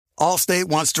Allstate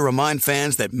wants to remind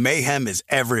fans that mayhem is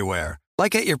everywhere,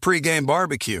 like at your pregame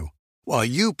barbecue. While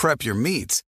you prep your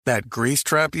meats, that grease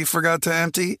trap you forgot to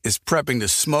empty is prepping to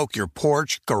smoke your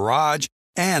porch, garage,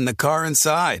 and the car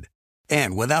inside.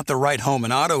 And without the right home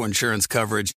and auto insurance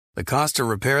coverage, the cost to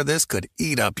repair this could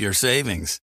eat up your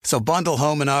savings. So bundle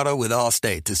home and auto with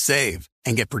Allstate to save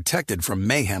and get protected from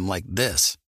mayhem like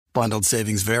this. Bundled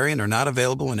savings vary and are not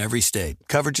available in every state.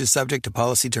 Coverage is subject to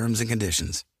policy terms and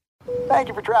conditions. Thank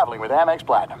you for traveling with Amex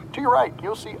Platinum. To your right,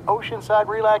 you'll see oceanside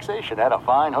relaxation at a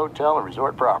fine hotel and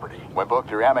resort property. When booked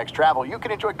through Amex Travel, you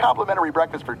can enjoy complimentary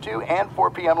breakfast for 2 and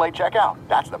 4 p.m. late checkout.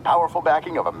 That's the powerful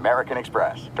backing of American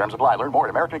Express. Terms apply. Learn more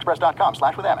at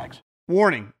americanexpress.com/withAmex.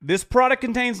 Warning, this product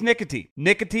contains nicotine.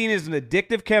 Nicotine is an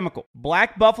addictive chemical.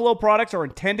 Black Buffalo products are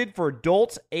intended for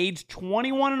adults aged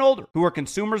 21 and older who are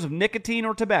consumers of nicotine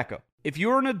or tobacco. If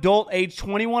you're an adult aged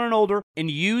 21 and older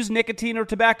and use nicotine or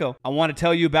tobacco, I want to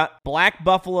tell you about Black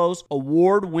Buffalo's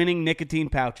award-winning nicotine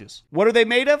pouches. What are they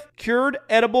made of? Cured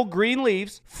edible green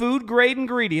leaves, food-grade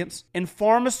ingredients, and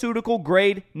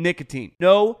pharmaceutical-grade nicotine.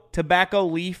 No tobacco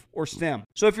leaf or stem.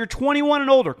 So if you're 21 and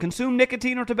older, consume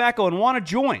nicotine or tobacco, and want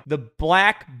to join the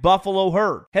Black Buffalo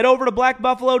herd, head over to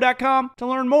blackbuffalo.com to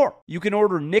learn more. You can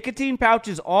order nicotine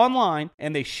pouches online,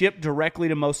 and they ship directly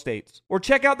to most states. Or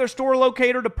check out their store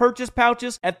locator to purchase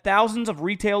pouches at thousands of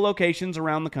retail locations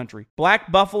around the country. Black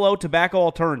Buffalo Tobacco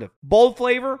Alternative. Bold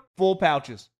flavor, full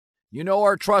pouches. You know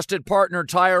our trusted partner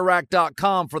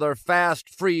TireRack.com for their fast,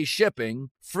 free shipping,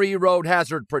 free road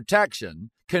hazard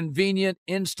protection, convenient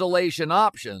installation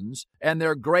options, and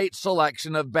their great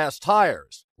selection of best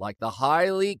tires, like the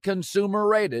highly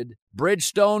consumer-rated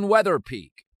Bridgestone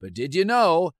Weatherpeak. But did you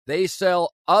know they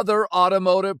sell other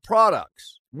automotive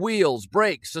products? Wheels,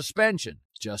 brakes, suspension,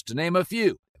 just to name a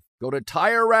few. Go to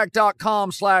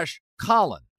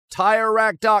TireRack.com/Colin.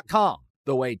 TireRack.com,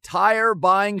 the way tire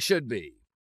buying should be.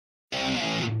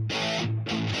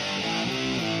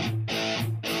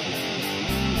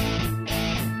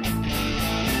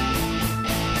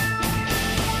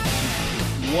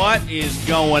 What is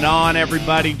going on,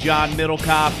 everybody? John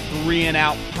Middlecoff, 3 and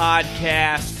Out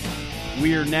podcast.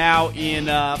 We are now in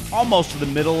almost the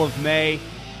middle of May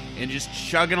and just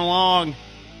chugging along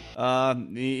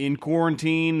in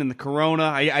quarantine and the corona.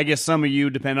 I guess some of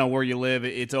you, depending on where you live,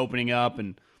 it's opening up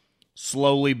and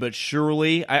slowly but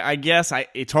surely. I guess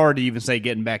it's hard to even say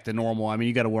getting back to normal. I mean,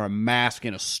 you got to wear a mask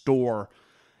in a store.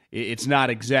 It's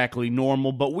not exactly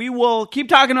normal, but we will keep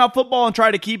talking about football and try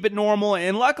to keep it normal.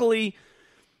 And luckily,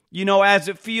 you know, as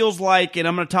it feels like, and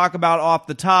I'm going to talk about off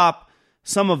the top,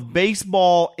 some of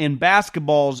baseball and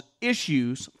basketball's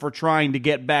issues for trying to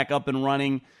get back up and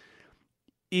running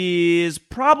is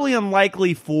probably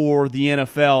unlikely for the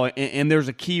NFL, and there's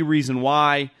a key reason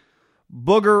why.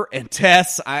 Booger and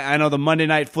Tess, I know the Monday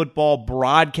Night Football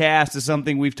broadcast is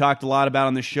something we've talked a lot about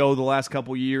on the show the last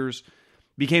couple years.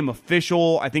 Became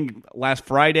official, I think, last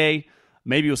Friday.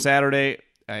 Maybe it was Saturday.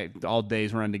 All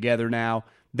days run together now.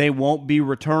 They won't be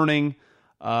returning,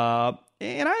 and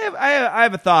I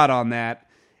have a thought on that.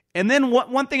 And then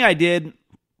one thing I did,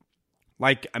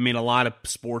 like, I mean, a lot of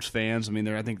sports fans,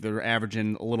 I think they're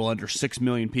averaging a little under 6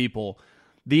 million people.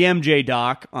 The MJ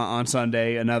doc on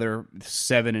Sunday, another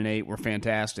 7 and 8 were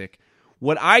fantastic.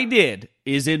 What I did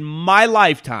is, in my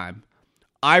lifetime,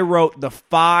 I wrote the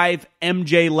 5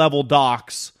 MJ-level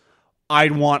docs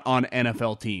I'd want on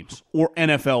NFL teams, or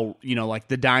NFL, like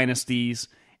the dynasties,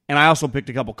 and I also picked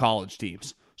a couple college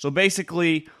teams. So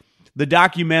basically, the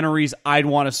documentaries I'd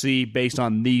want to see based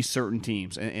on these certain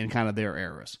teams and kind of their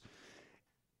eras.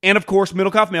 And of course,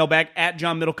 Middlecoff Mailbag, at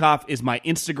John Middlecoff is my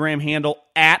Instagram handle,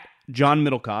 at John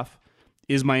Middlecoff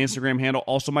is my Instagram handle,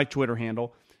 also my Twitter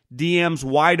handle. DMs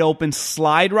wide open,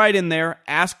 slide right in there,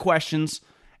 ask questions.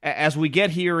 As we get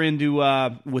here into,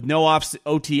 with no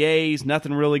OTAs,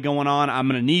 nothing really going on, I'm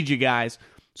going to need you guys.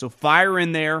 So fire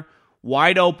in there,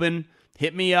 wide open,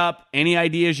 hit me up, any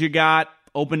ideas you got,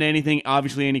 open to anything,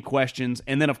 obviously any questions.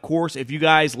 And then, of course, if you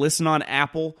guys listen on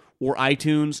Apple or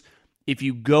iTunes, if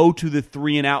you go to the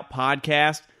 3 and Out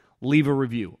podcast, leave a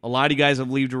review. A lot of you guys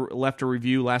have left a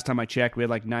review. Last time I checked, we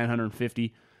had like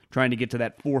 950, trying to get to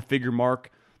that 4-figure mark.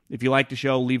 If you like the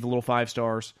show, leave a little 5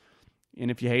 stars. And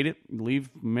if you hate it, leave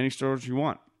many stars you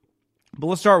want. But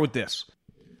let's start with this.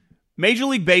 Major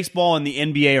League Baseball and the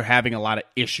NBA are having a lot of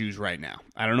issues right now.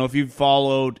 I don't know if you've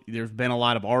followed. There's been a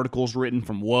lot of articles written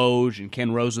from Woj and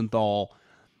Ken Rosenthal,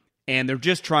 and they're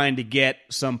just trying to get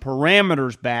some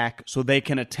parameters back so they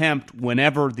can attempt,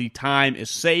 whenever the time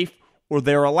is safe or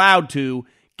they're allowed to,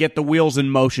 get the wheels in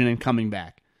motion and coming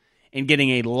back. And getting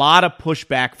a lot of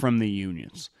pushback from the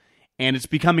unions. And it's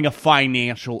becoming a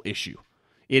financial issue.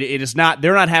 It is not.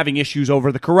 They're not having issues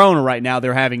over the corona right now.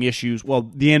 They're having issues. Well,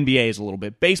 the NBA is a little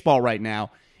bit. Baseball right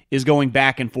now is going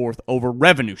back and forth over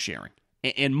revenue sharing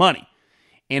and money.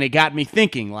 And it got me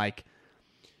thinking, like,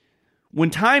 when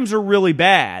times are really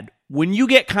bad, when you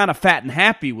get kind of fat and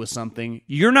happy with something,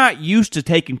 you're not used to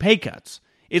taking pay cuts.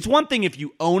 It's one thing if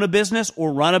you own a business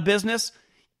or run a business,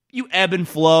 you ebb and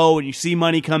flow and you see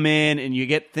money come in and you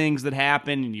get things that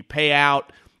happen and you pay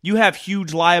out. You have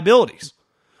huge liabilities.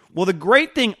 Well, the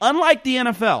great thing, unlike the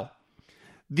NFL,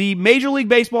 the Major League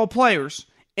Baseball players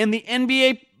and the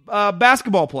NBA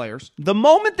basketball players, the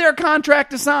moment their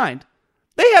contract is signed,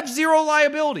 they have zero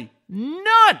liability.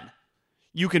 None.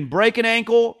 You can break an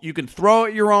ankle, you can throw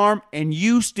at your arm, and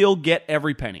you still get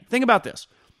every penny. Think about this.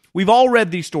 We've all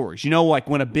read these stories. Like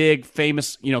when a big,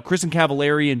 famous, Kristen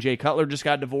Cavallari and Jay Cutler just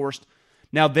got divorced.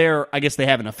 Now I guess they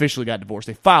haven't officially got divorced.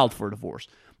 They filed for a divorce.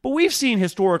 But we've seen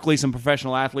historically some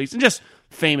professional athletes and just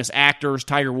famous actors,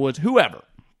 Tiger Woods, whoever,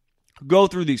 go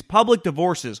through these public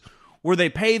divorces where they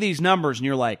pay these numbers and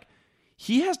you're like,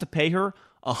 he has to pay her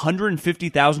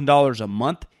 $150,000 a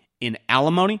month in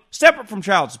alimony, separate from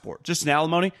child support, just in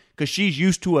alimony, because she's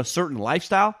used to a certain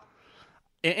lifestyle.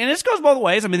 And this goes both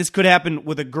ways. I mean, this could happen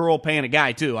with a girl paying a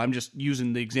guy, too. I'm just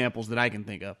using the examples that I can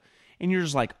think of. And you're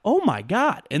just like, oh, my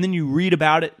God. And then you read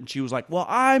about it, and she was like, well,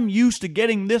 I'm used to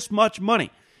getting this much money,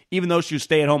 even though she was a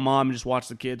stay-at-home mom and just watched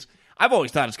the kids. I've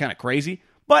always thought it's kind of crazy,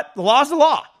 but the law's the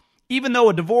law. Even though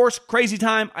a divorce, crazy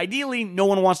time, ideally, no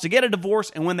one wants to get a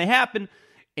divorce, and when they happen,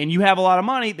 and you have a lot of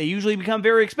money, they usually become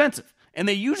very expensive. And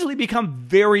they usually become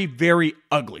very, very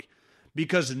ugly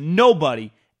because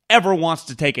nobody ever wants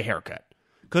to take a haircut.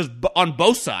 Because on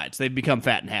both sides, they become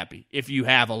fat and happy if you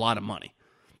have a lot of money.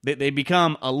 They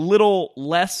become a little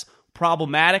less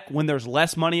problematic when there's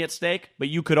less money at stake, but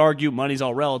you could argue money's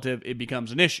all relative, it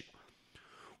becomes an issue.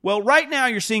 Well, right now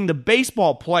you're seeing the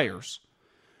baseball players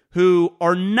who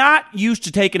are not used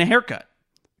to taking a haircut.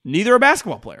 Neither are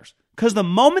basketball players. Because the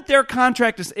moment their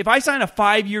contract is, if I sign a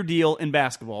 5-year deal in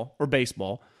basketball or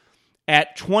baseball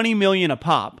at $20 million a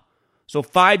pop, so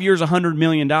 5 years, $100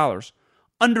 million,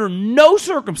 under no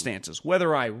circumstances,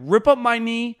 whether I rip up my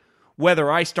knee, whether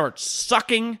I start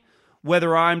sucking,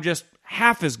 whether I'm just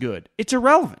half as good, it's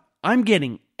irrelevant. I'm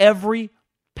getting every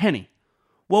penny.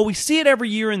 Well, we see it every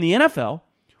year in the NFL.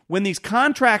 When these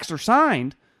contracts are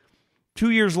signed, 2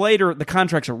 years later, the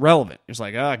contracts are relevant. It's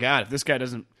like, oh, God, if this guy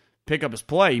doesn't pick up his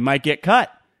play, he might get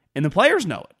cut. And the players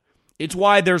know it. It's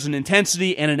why there's an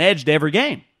intensity and an edge to every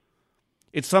game.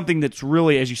 It's something that's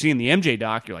really, as you see in the MJ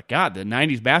doc, you're like, God, the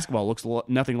 90s basketball looks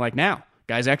nothing like now.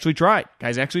 Guys actually tried.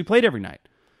 Guys actually played every night.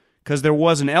 Because there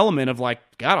was an element of like,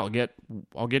 God,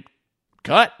 I'll get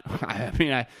cut. I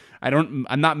mean,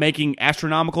 I'm not making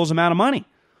astronomical amount of money.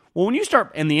 Well, when you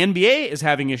start, and the NBA is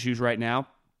having issues right now,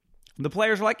 the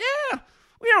players are like, yeah,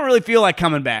 we don't really feel like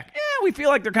coming back. Yeah, we feel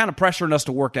like they're kind of pressuring us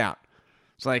to work out.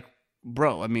 It's like,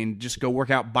 bro, I mean, just go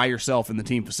work out by yourself in the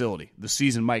team facility. The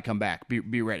season might come back.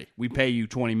 Be ready. We pay you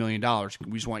 $20 million.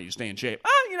 We just want you to stay in shape.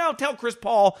 Tell Chris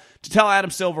Paul to tell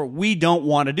Adam Silver, we don't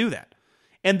want to do that.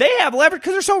 And they have leverage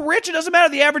because they're so rich, it doesn't matter.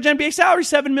 The average NBA salary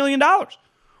is $7 million.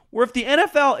 Where if the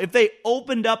NFL, if they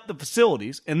opened up the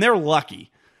facilities, and they're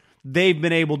lucky, they've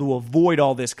been able to avoid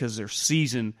all this because their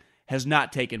season has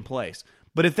not taken place.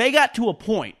 But if they got to a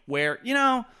point where,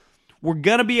 we're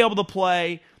going to be able to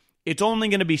play, it's only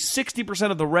going to be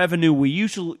 60% of the revenue we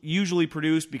usually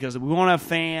produce because we won't have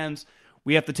fans,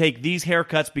 we have to take these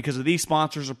haircuts because of these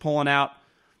sponsors are pulling out,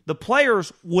 the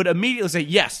players would immediately say,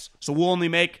 yes, so we'll only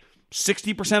make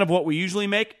 60% of what we usually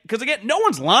make. Because again, no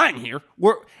one's lying here.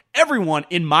 Everyone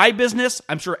in my business,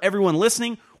 I'm sure everyone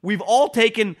listening, we've all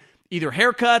taken either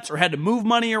haircuts or had to move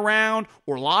money around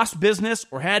or lost business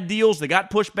or had deals that got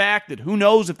pushed back that who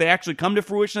knows if they actually come to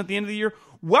fruition at the end of the year.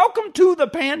 Welcome to the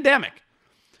pandemic.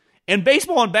 And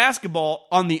baseball and basketball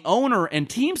on the owner and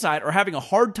team side are having a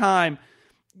hard time,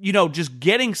 just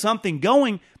getting something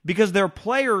going because their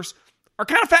players are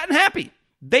kind of fat and happy.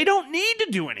 They don't need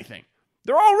to do anything.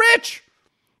 They're all rich.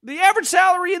 The average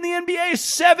salary in the NBA is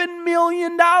 $7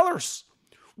 million.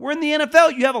 Where in the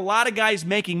NFL, you have a lot of guys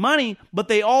making money, but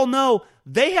they all know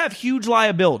they have huge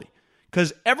liability.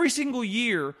 Because every single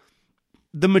year,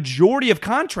 the majority of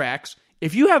contracts,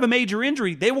 if you have a major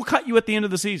injury, they will cut you at the end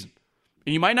of the season.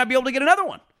 And you might not be able to get another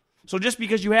one. So just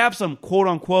because you have some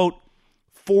quote-unquote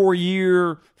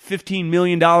 4-year, $15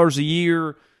 million a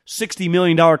year, $60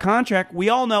 million contract, we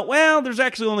all know, well, there's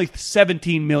actually only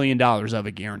 $17 million of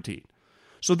it guaranteed.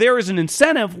 So there is an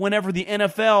incentive whenever the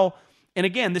NFL, and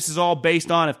again, this is all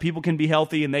based on if people can be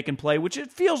healthy and they can play, which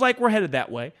it feels like we're headed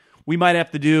that way. We might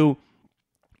have to do,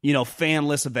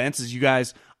 fanless events, as you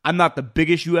guys I'm not the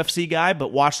biggest UFC guy,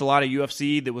 but watched a lot of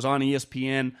UFC that was on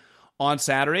ESPN on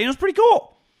Saturday, and it was pretty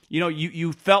cool.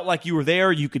 You felt like you were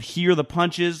there. You could hear the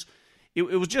punches. It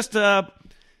was just it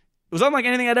was unlike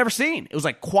anything I'd ever seen. It was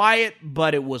like quiet,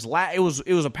 but it was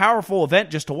a powerful event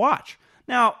just to watch.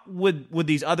 Now, with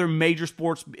these other major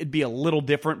sports, it'd be a little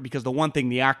different because the one thing,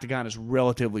 the octagon is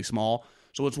relatively small.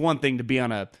 So it's one thing to be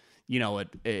on a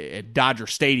Dodger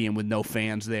Stadium with no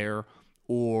fans there,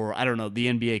 or I don't know, the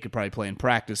NBA could probably play in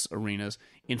practice arenas.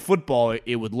 In football,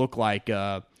 it would look like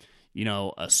a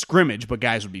scrimmage, but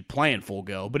guys would be playing full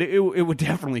go. But it would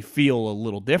definitely feel a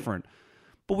little different.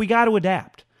 But we got to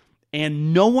adapt.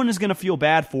 And no one is going to feel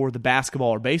bad for the basketball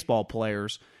or baseball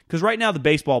players, because right now the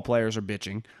baseball players are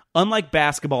bitching. Unlike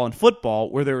basketball and football,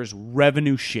 where there is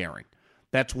revenue sharing.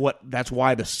 That's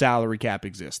why the salary cap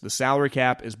exists. The salary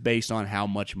cap is based on how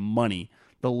much money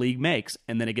the league makes,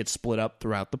 and then it gets split up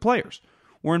throughout the players.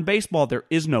 Where in baseball, there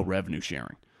is no revenue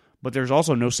sharing, but there's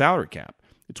also no salary cap.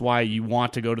 It's why you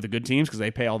want to go to the good teams because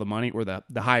they pay all the money, or the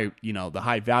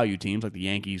high value teams like the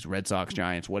Yankees, Red Sox,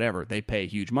 Giants, whatever, they pay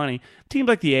huge money. Teams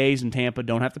like the A's and Tampa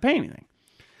don't have to pay anything.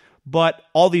 But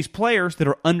all these players that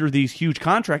are under these huge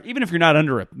contracts, even if you're not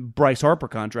under a Bryce Harper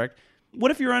contract,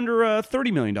 what if you're under a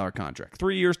 $30 million contract?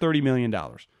 3 years, $30 million.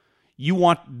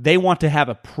 They want to have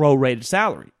a prorated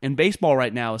salary. And baseball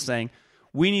right now is saying,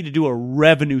 we need to do a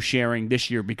revenue sharing this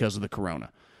year because of the corona.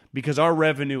 Because our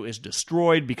revenue is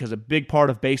destroyed, because a big part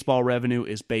of baseball revenue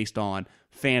is based on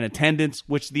fan attendance,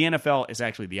 which the NFL is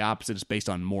actually the opposite. It's based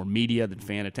on more media than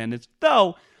fan attendance.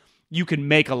 Though, you can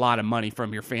make a lot of money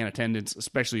from your fan attendance,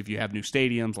 especially if you have new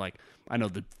stadiums. Like, I know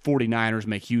the 49ers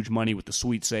make huge money with the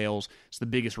suite sales. It's the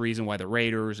biggest reason why the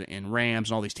Raiders and Rams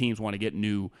and all these teams want to get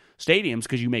new stadiums,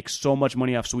 because you make so much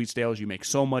money off suite sales. You make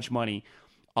so much money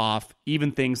off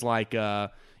even things like,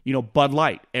 Bud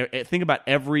Light. Think about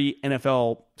every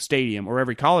NFL stadium or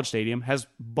every college stadium has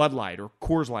Bud Light or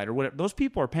Coors Light or whatever. Those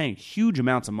people are paying huge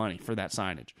amounts of money for that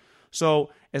signage. So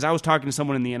as I was talking to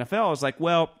someone in the NFL, I was like,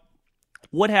 well,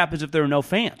 what happens if there are no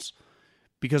fans?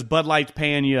 Because Bud Light's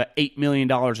paying you $8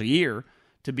 million a year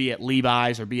to be at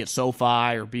Levi's or be at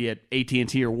SoFi or be at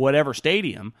AT&T or whatever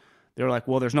stadium. They're like,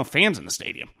 well, there's no fans in the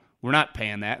stadium. We're not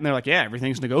paying that. And they're like, yeah,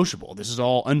 everything's negotiable. This is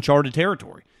all uncharted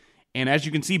territory. And as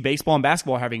you can see, baseball and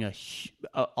basketball are having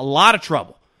a lot of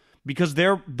trouble because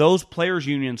those players'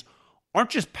 unions aren't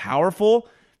just powerful.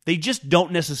 They just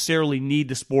don't necessarily need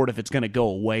the sport if it's going to go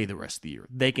away the rest of the year.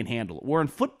 They can handle it. Where in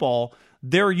football,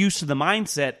 they're used to the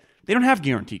mindset, they don't have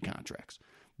guaranteed contracts.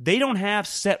 They don't have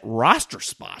set roster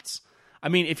spots. I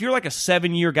mean, if you're like a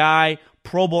 7-year guy,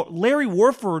 Pro Bowl, Larry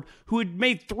Warford, who had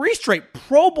made 3 straight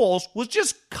Pro Bowls, was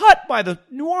just cut by the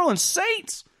New Orleans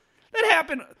Saints. That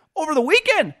happened over the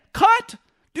weekend. Cut.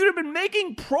 Dude had been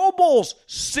making Pro Bowls.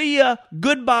 See ya.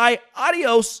 Goodbye.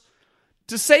 Adios.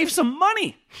 To save some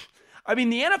money. I mean,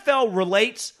 the NFL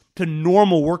relates to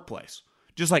normal workplace,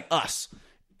 just like us.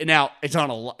 Now, it's on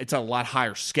a lot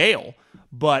higher scale,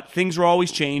 but things are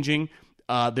always changing.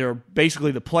 They're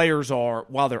basically, the players are,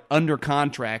 while they're under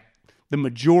contract, the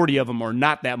majority of them are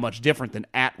not that much different than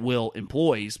at-will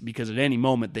employees, because at any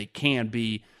moment they can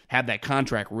have that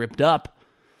contract ripped up.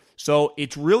 So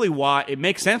it's really why it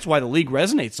makes sense why the league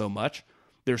resonates so much.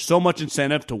 There's so much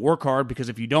incentive to work hard, because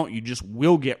if you don't, you just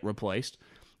will get replaced.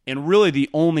 And really the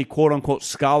only quote-unquote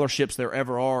scholarships there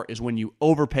ever are is when you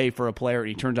overpay for a player and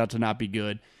he turns out to not be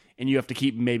good, and you have to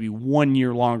keep maybe 1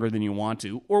 year longer than you want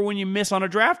to, or when you miss on a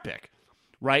draft pick,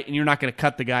 right? And you're not going to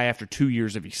cut the guy after 2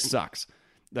 years if he sucks,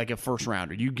 like a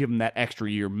first-rounder. You give him that extra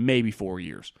year, maybe 4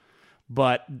 years.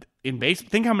 But in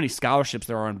think how many scholarships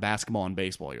there are in basketball and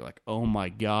baseball. You're like, oh my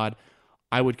God,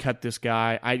 I would cut this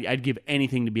guy. I'd give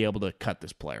anything to be able to cut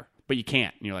this player. But you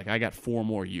can't. And you're like, I got 4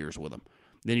 more years with him.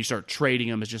 Then you start trading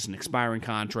him as just an expiring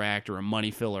contract or a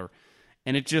money filler.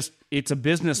 And it's a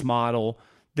business model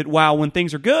that, while when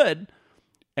things are good,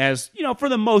 as, for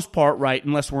the most part, right,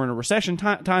 unless we're in a recession,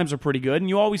 times are pretty good. And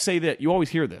you always say that, you always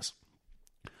hear this.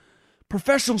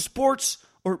 Professional sports,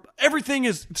 or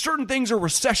certain things are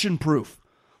recession-proof.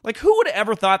 Like, who would have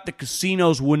ever thought that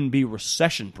casinos wouldn't be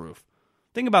recession-proof?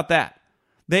 Think about that.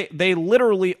 They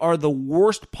literally are the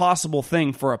worst possible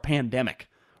thing for a pandemic,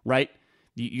 right?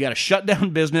 You got to shut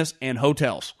down business and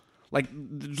hotels. Like,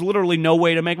 there's literally no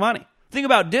way to make money. Think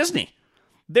about Disney.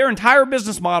 Their entire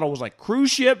business model was like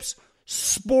cruise ships,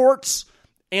 sports,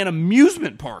 and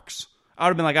amusement parks. I would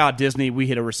have been like, Disney, we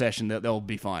hit a recession. They'll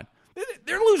be fine.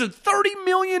 They're losing $30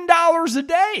 million a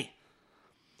day.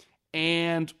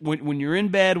 And when you're in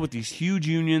bed with these huge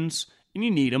unions, and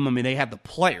you need them, I mean, they have the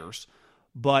players,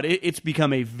 but it's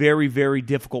become a very, very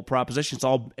difficult proposition.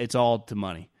 It's all to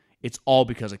money. It's all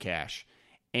because of cash.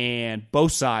 And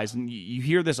both sides, and you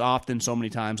hear this often so many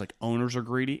times, like owners are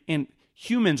greedy, and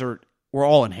we're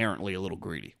all inherently a little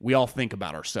greedy. We all think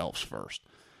about ourselves first.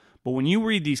 But when you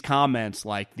read these comments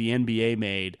like the NBA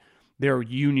made, their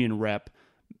union rep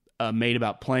made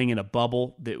about playing in a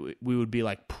bubble, that we would be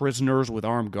like prisoners with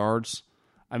armed guards.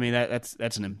 I mean,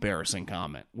 that's an embarrassing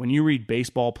comment. When you read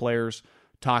baseball players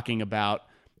talking about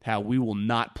how we will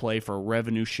not play for a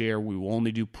revenue share, we will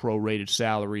only do prorated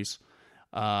salaries,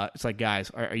 it's like, guys,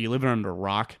 are you living under a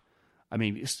rock? I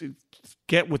mean,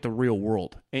 get with the real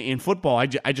world. In football, I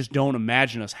just don't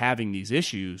imagine us having these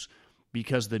issues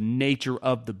because the nature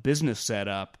of the business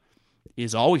setup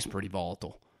is always pretty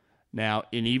volatile. Now,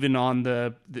 and even on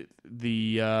the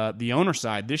owner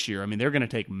side this year, I mean, they're going to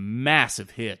take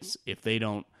massive hits if they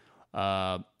don't,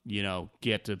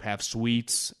 get to have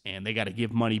suites, and they got to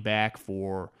give money back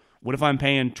for. What if I'm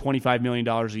paying $25 million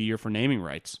a year for naming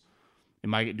rights?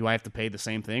 Do I have to pay the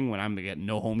same thing when I'm going to get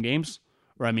no home games?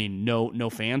 Or, I mean, no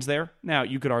fans there? Now,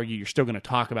 you could argue you're still going to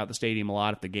talk about the stadium a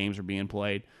lot if the games are being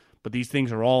played, but these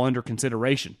things are all under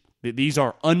consideration. These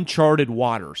are uncharted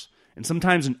waters. And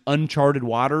sometimes in uncharted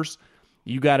waters,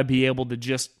 you got to be able to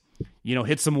just,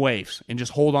 hit some waves and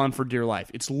just hold on for dear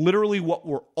life. It's literally what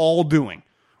we're all doing.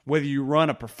 Whether you run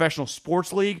a professional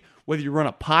sports league, whether you run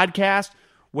a podcast,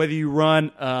 whether you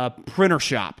run a printer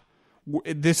shop,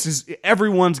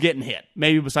 everyone's getting hit,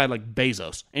 maybe beside like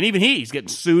Bezos. And even he's getting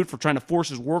sued for trying to force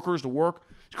his workers to work.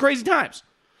 It's crazy times.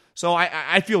 So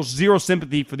I feel zero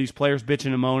sympathy for these players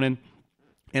bitching and moaning.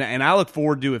 And I look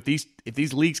forward to, if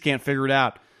these leagues can't figure it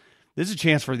out, this is a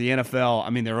chance for the NFL. I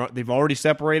mean, they've already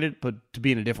separated, but to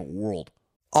be in a different world.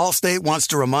 Allstate wants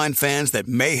to remind fans that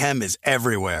mayhem is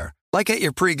everywhere, like at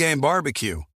your pregame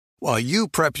barbecue. While you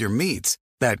prep your meats,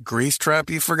 that grease trap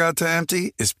you forgot to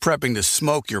empty is prepping to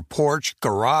smoke your porch,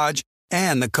 garage,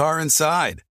 and the car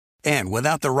inside. And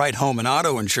without the right home and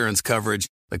auto insurance coverage,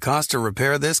 the cost to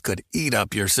repair this could eat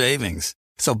up your savings.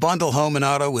 So bundle home and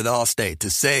auto with Allstate to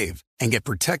save and get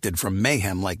protected from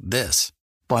mayhem like this.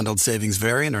 Bundled savings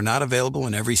vary and are not available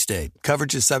in every state.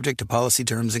 Coverage is subject to policy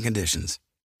terms and conditions.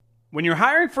 When you're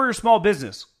hiring for your small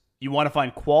business, you want to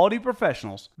find quality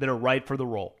professionals that are right for the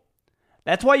role.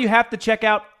 That's why you have to check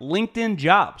out LinkedIn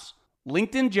Jobs.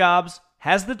 LinkedIn Jobs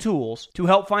has the tools to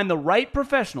help find the right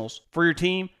professionals for your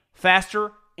team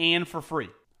faster and for free.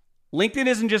 LinkedIn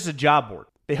isn't just a job board.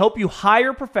 They help you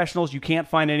hire professionals you can't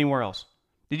find anywhere else.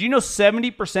 Did you know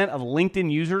 70% of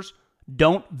LinkedIn users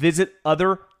don't visit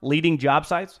other leading job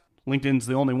sites? LinkedIn's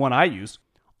the only one I use.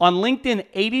 On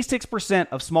LinkedIn, 86%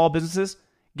 of small businesses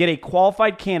get a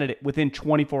qualified candidate within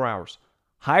 24 hours.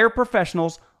 Hire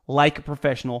professionals like a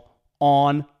professional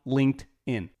on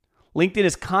LinkedIn. LinkedIn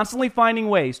is constantly finding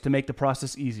ways to make the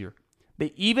process easier.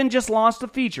 They even just launched a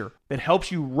feature that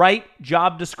helps you write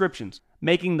job descriptions,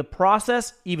 making the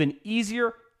process even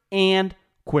easier and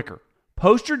quicker.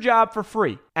 Post your job for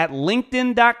free at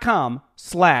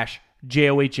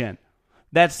linkedin.com/JOHN.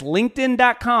 That's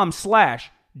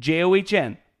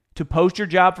linkedin.com/JOHN to post your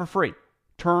job for free.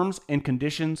 Terms and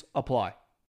conditions apply.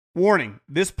 Warning,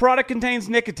 this product contains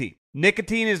nicotine.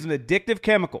 Nicotine is an addictive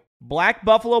chemical. Black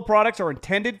Buffalo products are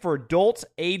intended for adults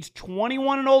aged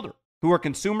 21 and older who are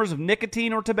consumers of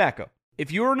nicotine or tobacco.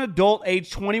 If you're an adult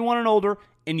aged 21 and older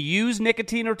and use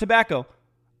nicotine or tobacco,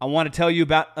 I want to tell you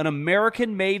about an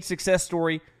American-made success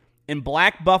story in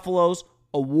Black Buffalo's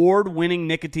award-winning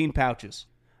nicotine pouches.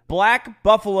 Black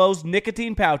Buffalo's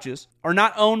nicotine pouches are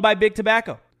not owned by Big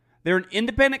Tobacco. They're an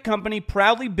independent company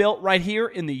proudly built right here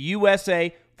in the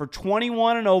USA for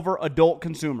 21 and over adult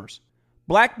consumers.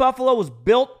 Black Buffalo was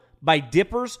built by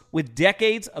dippers with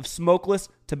decades of smokeless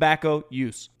tobacco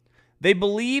use. They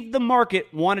believed the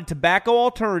market wanted tobacco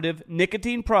alternative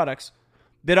nicotine products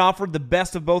that offered the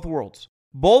best of both worlds.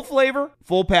 Bold flavor,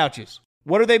 full pouches.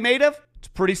 What are they made of? It's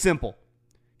pretty simple.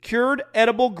 Cured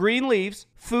edible green leaves,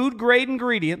 food-grade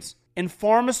ingredients, and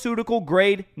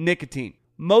pharmaceutical-grade nicotine.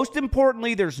 Most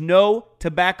importantly, there's no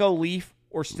tobacco leaf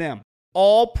or stem.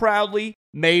 All proudly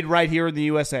made right here in the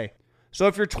USA. So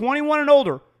if you're 21 and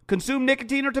older, consume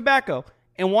nicotine or tobacco,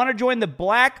 and want to join the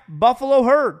Black Buffalo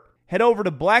herd, head over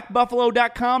to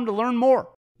blackbuffalo.com to learn more.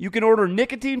 You can order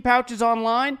nicotine pouches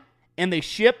online, and they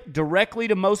ship directly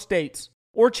to most states.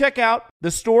 Or check out the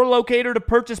store locator to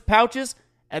purchase pouches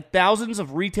at thousands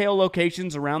of retail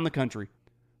locations around the country.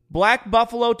 Black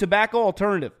Buffalo Tobacco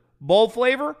Alternative. Bold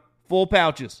flavor, full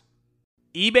pouches.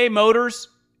 eBay Motors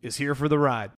is here for the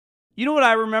ride. You know what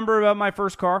I remember about my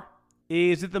first car?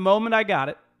 Is at the moment I got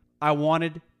it, I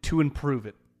wanted to improve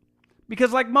it.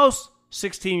 Because like most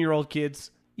 16-year-old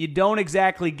kids, you don't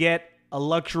exactly get a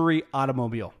luxury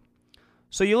automobile.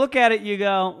 So you look at it, you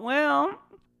go, well,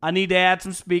 I need to add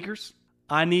some speakers.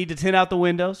 I need to tint out the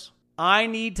windows. I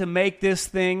need to make this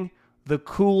thing the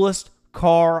coolest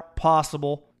car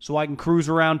possible so I can cruise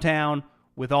around town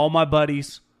with all my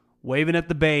buddies, waving at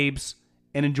the babes,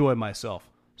 and enjoy myself.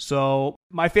 So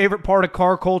my favorite part of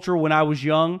car culture when I was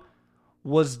young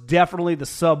was definitely the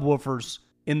subwoofers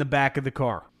in the back of the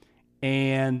car.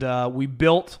 And we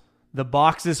built the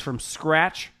boxes from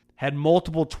scratch, had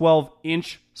multiple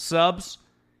 12-inch subs,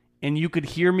 and you could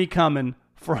hear me coming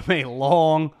from a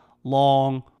long,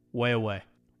 long way away.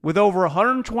 With over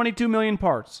 122 million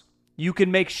parts, you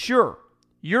can make sure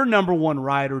your number one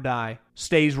ride or die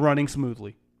stays running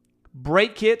smoothly.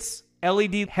 Brake kits,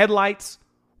 LED headlights,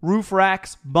 roof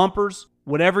racks, bumpers,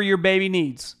 whatever your baby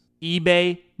needs,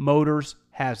 eBay Motors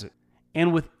has it.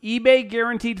 And with eBay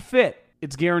Guaranteed Fit,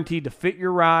 it's guaranteed to fit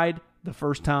your ride the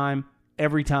first time,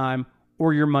 every time,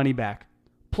 or your money back.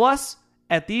 Plus,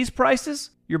 at these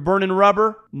prices, you're burning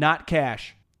rubber, not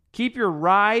cash. Keep your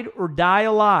ride or die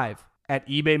alive at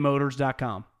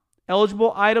ebaymotors.com.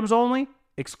 Eligible items only.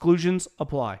 Exclusions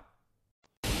apply.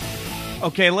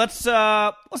 Okay, let's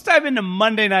dive into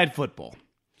Monday Night Football.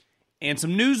 And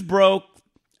some news broke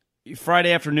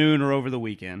Friday afternoon or over the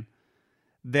weekend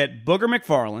that Booger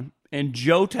McFarland and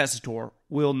Joe Tessitore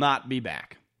will not be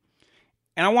back.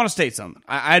 And I want to state something.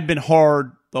 I'd been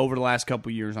hard over the last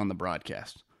couple years on the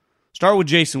broadcast. Start with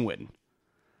Jason Witten.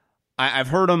 I've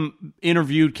heard him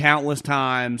interviewed countless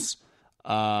times.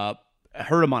 I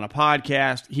heard him on a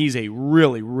podcast. He's a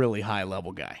really, really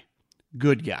high-level guy.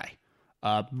 Good guy.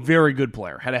 Very good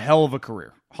player. Had a hell of a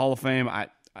career. Hall of Fame, I'd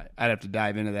have to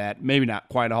dive into that. Maybe not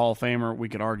quite a Hall of Famer. We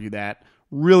could argue that.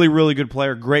 Really, really good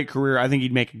player. Great career. I think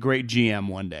he'd make a great GM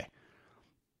one day.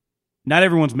 Not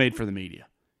everyone's made for the media.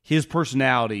 His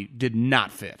personality did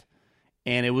not fit.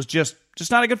 And it was just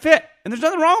not a good fit. And there's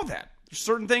nothing wrong with that. There's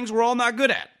certain things we're all not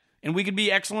good at. And we could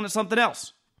be excellent at something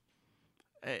else.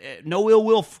 No ill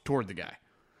will toward the guy.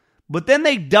 But then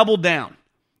they doubled down.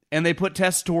 And they put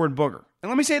Tessitore and Booger. And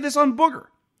let me say this on Booger.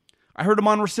 I heard him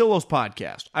on Rosillo's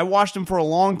podcast. I watched him for a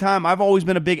long time. I've always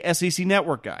been a big SEC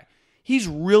network guy. He's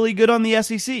really good on the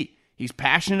SEC. He's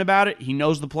passionate about it. He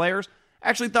knows the players.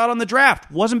 Actually thought on the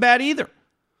draft. Wasn't bad either.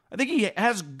 I think he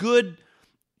has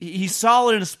he's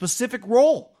solid in a specific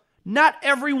role. Not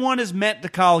everyone is meant to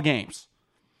call games.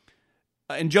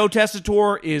 And Joe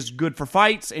Tessitore is good for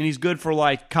fights, and he's good for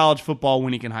like college football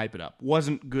when he can hype it up.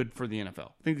 Wasn't good for the NFL.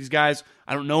 I think these guys,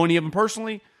 I don't know any of them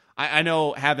personally. I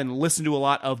know, having listened to a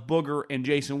lot of Booger and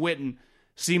Jason Witten,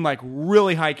 seem like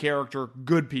really high character,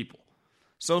 good people.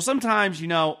 So sometimes,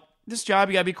 this job,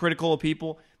 you got to be critical of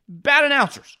people. Bad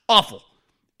announcers, awful.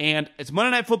 And it's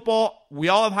Monday Night Football. We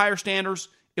all have higher standards.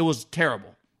 It was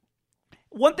terrible.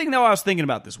 One thing, though, I was thinking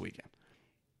about this weekend.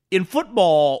 In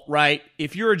football, right,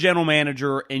 if you're a general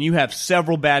manager and you have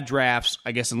several bad drafts,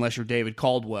 I guess unless you're David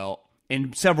Caldwell,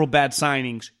 and several bad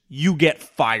signings, you get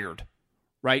fired,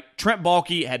 right? Trent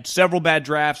Baalke had several bad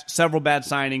drafts, several bad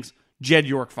signings. Jed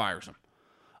York fires him.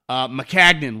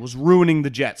 McCagnon was ruining the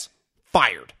Jets.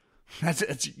 Fired.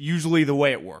 That's usually the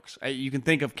way it works. You can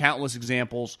think of countless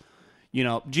examples.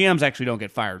 GMs actually don't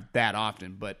get fired that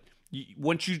often, but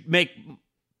once you make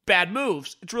bad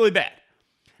moves, it's really bad.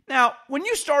 Now, when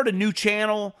you start a new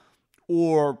channel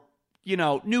or,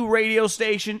 new radio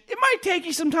station, it might take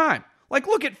you some time. Like,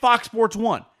 look at Fox Sports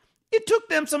 1. It took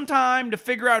them some time to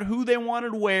figure out who they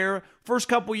wanted where. First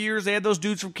couple years, they had those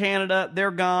dudes from Canada.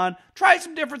 They're gone. Try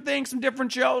some different things, some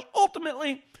different shows.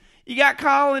 Ultimately, you got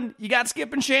Colin, you got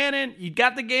Skip and Shannon, you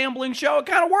got the gambling show. It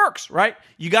kind of works, right?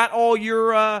 You got all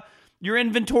your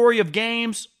inventory of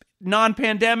games,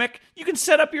 non-pandemic. You can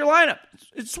set up your lineup.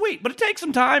 It's sweet, but it takes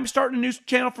some time. Starting a new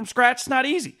channel from scratch, it's not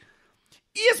easy.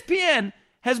 ESPN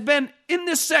has been in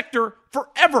this sector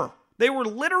forever. They were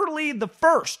literally the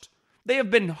first. They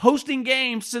have been hosting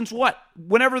games since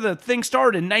whenever the thing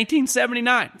started in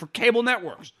 1979 for cable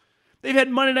networks. They've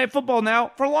had Monday Night Football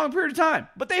now for a long period of time,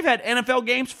 but they've had NFL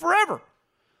games forever.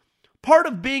 Part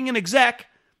of being an exec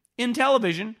in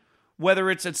television,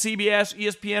 whether it's at CBS,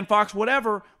 ESPN, Fox,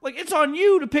 whatever, it's on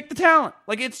you to pick the talent.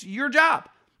 It's your job.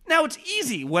 Now, it's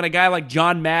easy when a guy like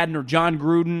John Madden or John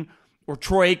Gruden or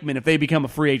Troy Aikman, if they become a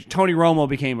free agent. Tony Romo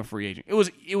became a free agent.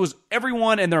 It was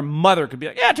everyone and their mother could be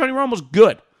like, yeah, Tony Romo's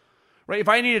good. Right? If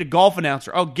I needed a golf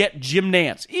announcer, I'll get Jim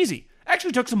Nance. Easy.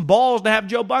 Actually took some balls to have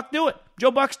Joe Buck do it.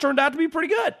 Joe Buck's turned out to be pretty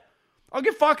good. I'll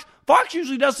give Fox. Fox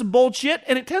usually does some bold shit,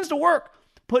 and it tends to work.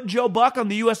 Put Joe Buck on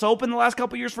the U.S. Open the last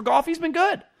couple years for golf. He's been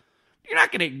good. You're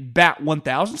not going to bat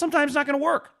 1,000. Sometimes it's not going to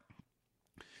work.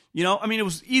 It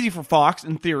was easy for Fox,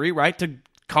 in theory, right, to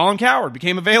Colin Cowherd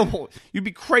became available. You'd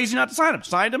be crazy not to sign him.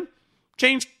 Signed him,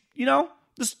 changed,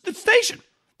 the station,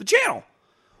 the channel.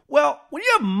 Well, when you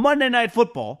have Monday Night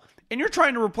Football, and you're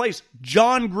trying to replace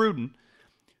John Gruden,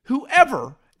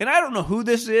 whoever, and I don't know who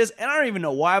this is, and I don't even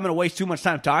know why I'm going to waste too much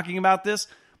time talking about this,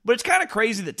 but it's kind of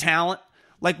crazy the talent.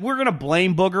 Like, we're going to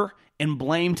blame Booger and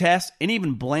blame Tess and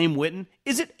even blame Witten.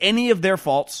 Is it any of their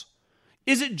faults?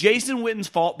 Is it Jason Witten's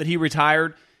fault that he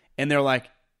retired and they're like,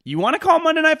 you want to call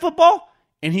Monday Night Football?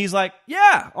 And he's like,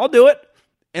 yeah, I'll do it.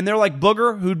 And they're like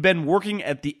Booger, who'd been working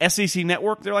at the SEC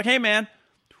network. They're like, hey, man,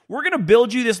 we're going to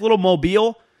build you this little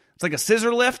mobile. It's like a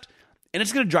scissor lift, and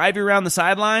it's going to drive you around the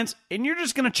sidelines, and you're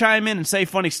just going to chime in and say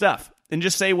funny stuff and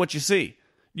just say what you see.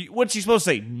 What's he supposed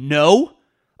to say? No?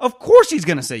 Of course he's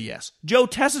going to say yes. Joe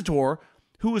Tessitore,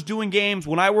 who was doing games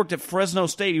when I worked at Fresno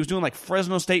State, he was doing like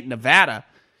Fresno State, Nevada.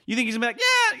 You think he's going to be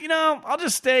like, yeah, I'll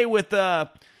just stay with,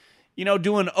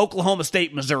 doing Oklahoma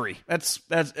State, Missouri.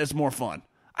 That's more fun.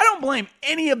 I don't blame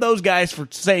any of those guys for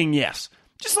saying yes.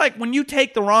 Just like when you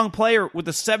take the wrong player with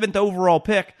the 7th overall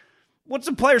pick, what's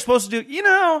the player supposed to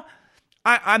do?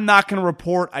 I'm not going to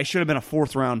report I should have been a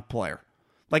 4th-round player.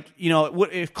 Like,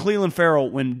 if Cleveland Farrell,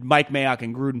 when Mike Mayock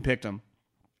and Gruden picked up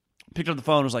the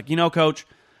phone and was like, Coach,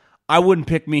 I wouldn't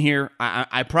pick me here.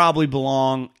 I probably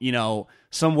belong,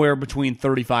 somewhere between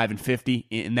 35 and 50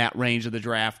 in that range of the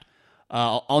draft.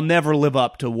 I'll never live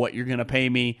up to what you're going to pay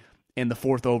me in the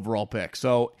 4th overall pick.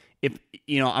 So if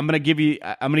I'm going to give you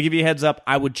a heads up,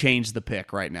 I would change the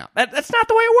pick right now. That's not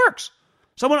the way it works.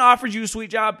 Someone offers you a sweet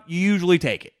job, you usually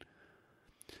take it.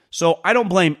 So I don't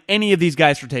blame any of these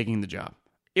guys for taking the job.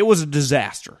 It was a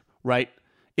disaster, right?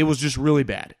 It was just really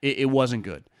bad. It wasn't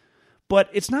good. But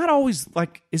it's not always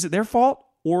like, is it their fault?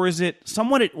 Or is it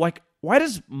someone like, why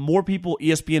does more people,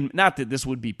 ESPN, not that this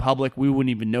would be public, we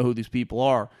wouldn't even know who these people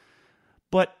are,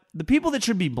 but the people that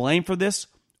should be blamed for this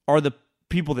are the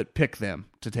people that pick them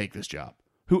to take this job,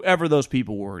 whoever those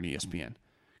people were in ESPN.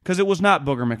 Because it was not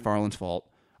Booger McFarland's fault.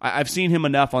 I've seen him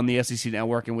enough on the SEC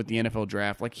network and with the NFL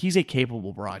draft. Like, he's a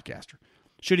capable broadcaster.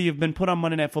 Should he have been put on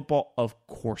Monday Night Football? Of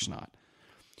course not.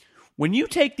 When you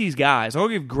take these guys, I'll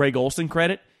give Greg Olsen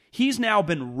credit. He's now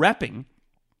been repping.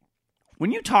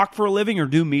 When you talk for a living or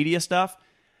do media stuff,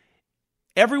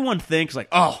 everyone thinks like,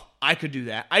 oh, I could do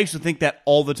that. I used to think that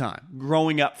all the time.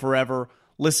 Growing up forever,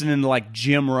 listening to like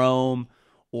Jim Rome,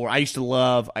 or I used to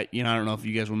love, I don't know if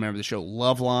you guys remember the show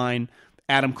Loveline,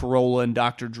 Adam Carolla and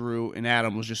Dr. Drew, and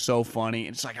Adam was just so funny.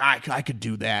 And it's like, I could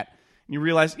do that. And you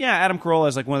realize, yeah, Adam Carolla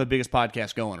is like one of the biggest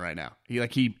podcasts going right now.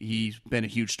 He's been a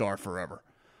huge star forever,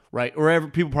 right? Or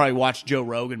people probably watch Joe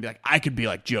Rogan and be like, I could be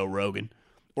like Joe Rogan,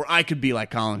 or I could be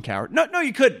like Colin Cowherd. No,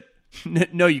 you couldn't.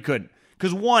 No, you couldn't.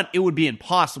 Because one, it would be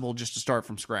impossible just to start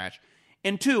from scratch.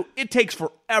 And two, it takes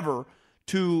forever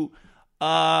to,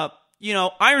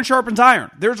 iron sharpens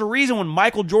iron. There's a reason when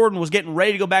Michael Jordan was getting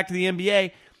ready to go back to the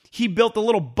NBA, he built a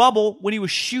little bubble when he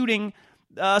was shooting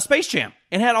Space Jam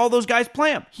and had all those guys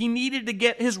play him. He needed to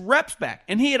get his reps back.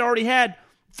 And he had already had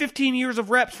 15 years of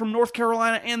reps from North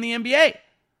Carolina and the NBA.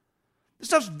 This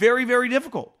stuff's very, very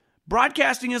difficult.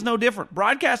 Broadcasting is no different.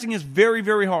 Broadcasting is very,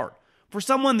 very hard. For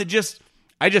someone that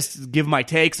I just give my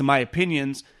takes and my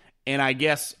opinions, and I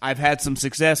guess I've had some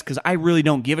success because I really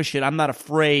don't give a shit. I'm not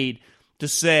afraid to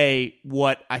say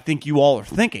what I think you all are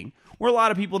thinking, where a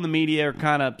lot of people in the media are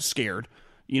kind of scared,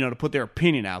 to put their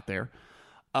opinion out there,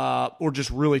 or just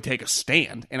really take a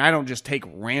stand. And I don't just take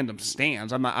random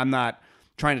stands. I'm not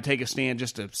trying to take a stand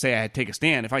just to say I take a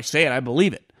stand. If I say it, I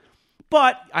believe it.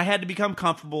 But I had to become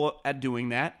comfortable at doing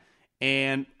that.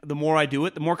 And the more I do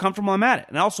it, the more comfortable I'm at it.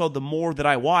 And also, the more that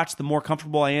I watch, the more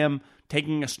comfortable I am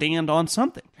taking a stand on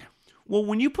something. Well,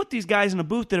 when you put these guys in a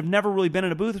booth that have never really been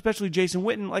in a booth, especially Jason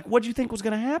Witten, like, what do you think was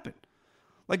going to happen?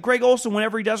 Like, Greg Olsen,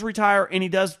 whenever he does retire and he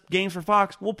does games for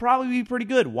Fox, will probably be pretty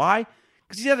good. Why?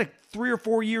 Because he's had 3 or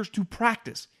 4 years to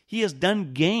practice. He has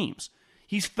done games.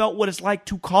 He's felt what it's like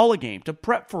to call a game, to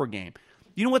prep for a game.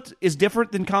 You know what is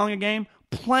different than calling a game?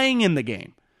 Playing in the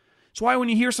game. That's why when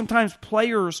you hear sometimes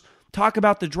players talk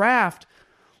about the draft,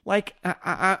 like,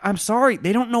 I'm sorry,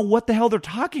 they don't know what the hell they're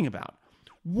talking about.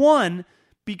 One,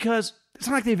 because it's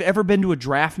not like they've ever been to a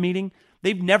draft meeting.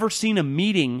 They've never seen a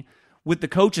meeting with the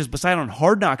coaches, beside on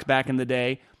Hard Knocks back in the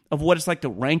day, of what it's like to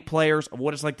rank players, of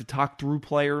what it's like to talk through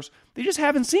players. They just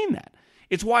haven't seen that.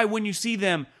 It's why when you see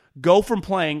them go from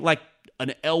playing like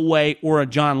an Elway or a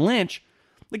John Lynch,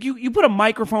 like you put a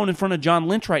microphone in front of John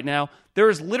Lynch right now, there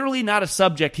is literally not a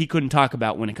subject he couldn't talk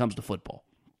about when it comes to football.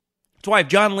 That's why if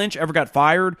John Lynch ever got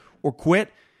fired or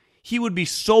quit, he would be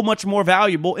so much more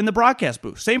valuable in the broadcast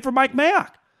booth. Same for Mike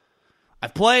Mayock.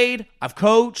 I've played, I've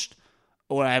coached,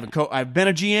 or I've been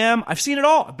a GM. I've seen it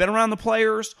all. I've been around the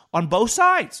players on both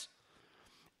sides.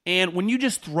 And when you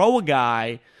just throw a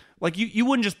guy, like you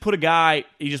wouldn't just put a guy,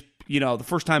 the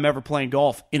first time ever playing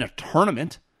golf in a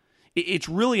tournament. It's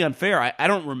really unfair. I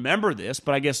don't remember this,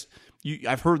 but I guess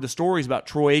I've heard the stories about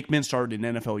Troy Aikman started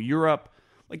in NFL Europe.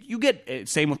 Like, you get,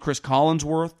 same with Chris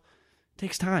Collinsworth. It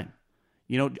takes time.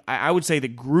 I would say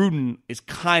that Gruden is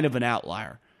kind of an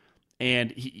outlier.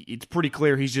 And it's pretty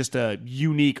clear he's just a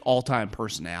unique all-time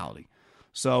personality.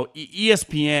 So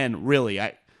ESPN, really,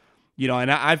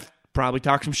 I've probably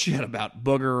talked some shit about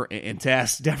Booger and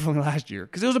Tess definitely last year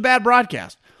because it was a bad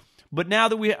broadcast. But now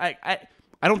that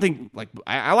I don't think,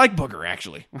 I like Booger,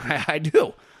 actually. I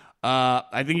do.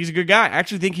 I think he's a good guy. I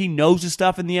actually think he knows his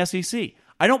stuff in the SEC.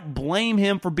 I don't blame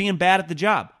him for being bad at the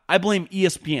job. I blame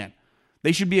ESPN.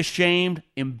 They should be ashamed,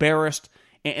 embarrassed,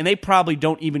 and they probably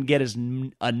don't even get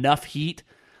enough heat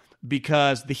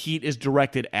because the heat is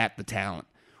directed at the talent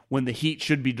when the heat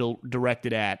should be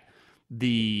directed at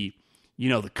the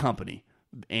company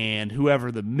and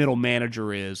whoever the middle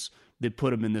manager is that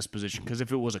put him in this position. Because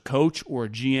if it was a coach or a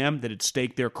GM that had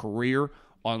staked their career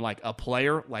on a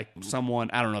player, like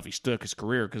someone, I don't know if he stuck his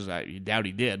career because I doubt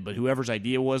he did, but whoever's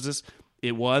idea was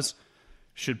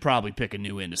should probably pick a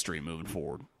new industry moving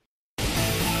forward.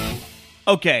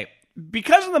 Okay,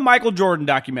 because of the Michael Jordan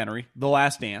documentary, The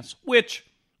Last Dance, which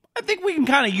I think we can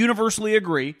kind of universally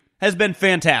agree has been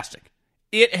fantastic.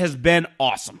 It has been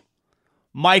awesome.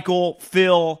 Michael,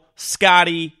 Phil,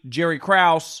 Scotty, Jerry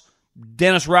Krause,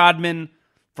 Dennis Rodman,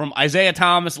 from Isaiah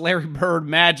Thomas, Larry Bird,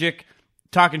 Magic,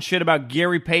 talking shit about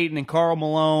Gary Payton and Karl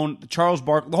Malone, Charles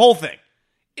Barkley, the whole thing.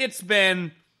 It's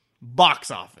been box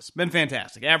office. Been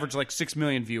fantastic. Average 6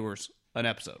 million viewers an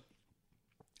episode.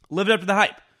 Lived up to the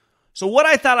hype. So what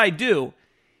I thought I'd do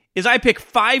is I pick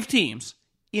 5 teams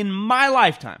in my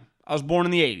lifetime. I was born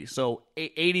in the 80s, so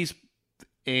 80s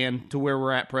and to where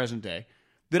we're at present day,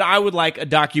 that I would like a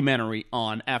documentary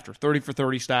on after 30 for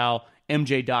 30 style,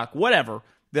 MJ doc, whatever,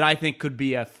 that I think could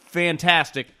be a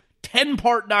fantastic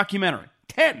 10-part documentary.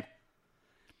 10!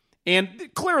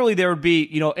 And clearly there would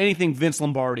be, anything Vince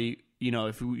Lombardi,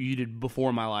 if you did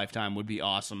before my lifetime would be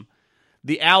awesome.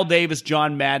 The Al Davis,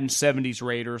 John Madden 70s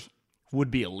Raiders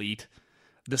would be elite.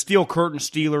 The Steel Curtain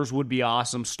Steelers would be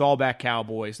awesome. Stallback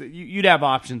Cowboys. You'd have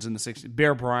options in the 60s.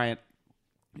 Bear Bryant.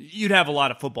 You'd have a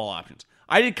lot of football options.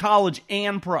 I did college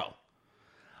and pro.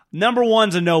 Number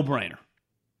 1's a no-brainer.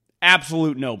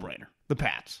 Absolute no-brainer. The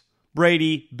Pats.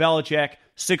 Brady, Belichick,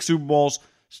 6 Super Bowls,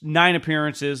 9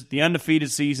 appearances, the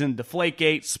undefeated season,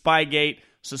 Deflategate, Spygate,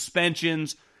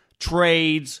 suspensions,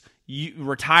 trades,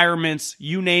 retirements,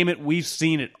 you name it, we've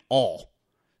seen it all.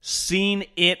 Seen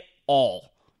it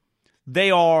all.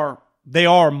 They are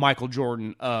Michael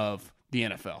Jordan of the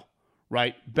NFL,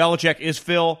 right? Belichick is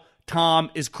Phil.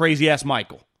 Tom is crazy-ass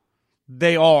Michael.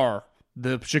 They are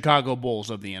the Chicago Bulls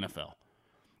of the NFL.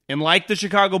 And like the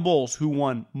Chicago Bulls, who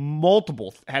had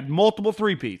multiple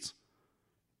three-peats,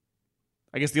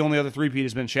 I guess the only other three-peat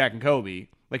has been Shaq and Kobe.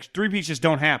 Three-peats just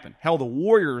don't happen. Hell, the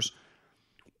Warriors,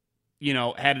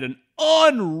 had an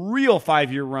unreal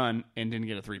 5-year run and didn't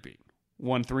get a three-peat.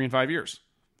 Won 3 in 5 years.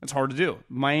 That's hard to do.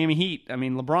 Miami Heat,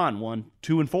 LeBron won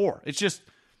 2 and 4. It's just,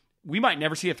 we might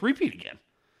never see a three-peat again.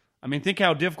 Think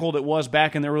how difficult it was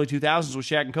back in the early 2000s with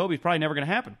Shaq and Kobe. It's probably never going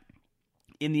to happen.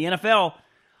 In the NFL,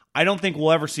 I don't think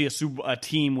we'll ever see a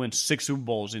team win 6 Super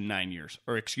Bowls in 9 years.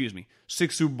 Or,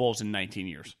 6 Super Bowls in 19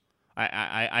 years.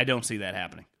 I don't see that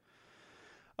happening.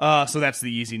 So that's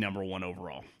the easy number 1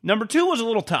 overall. Number 2 was a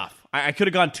little tough. I could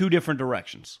have gone 2 different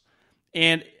directions.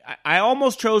 And I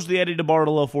almost chose the Eddie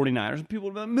DeBartolo 49ers.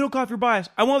 People would be like, Middlecoff, you're biased.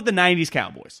 I went with the 90s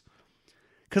Cowboys.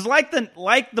 Because like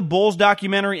the Bulls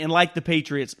documentary and like the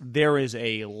Patriots, there is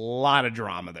a lot of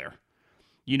drama there.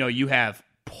 You have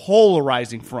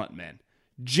polarizing frontmen.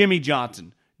 Jimmy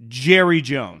Johnson, Jerry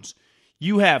Jones.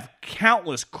 You have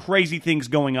countless crazy things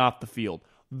going off the field.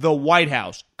 The White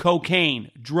House,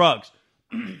 cocaine, drugs.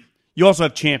 You also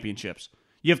have championships.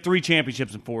 You have 3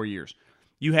 championships in 4 years.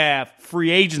 You have free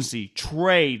agency,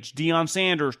 trades, Deion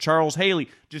Sanders, Charles Haley,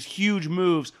 just huge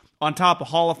moves on top of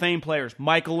Hall of Fame players,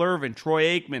 Michael Irvin, Troy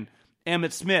Aikman,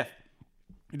 Emmitt Smith.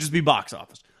 It'd just be box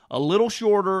office. A little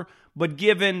shorter, but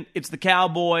given it's the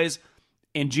Cowboys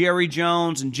and Jerry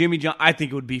Jones and Jimmy Johnson, I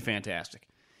think it would be fantastic.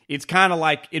 It's kind of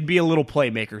like, it'd be a little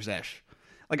Playmakers-ish.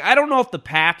 I don't know if the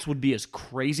Pats would be as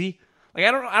crazy. I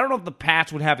don't know if the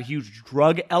Pats would have a huge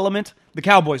drug element. The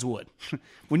Cowboys would.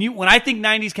 When I think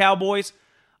 90s Cowboys,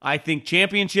 I think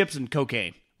championships and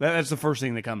cocaine. That's the first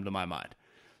thing that comes to my mind.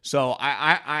 So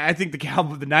I think the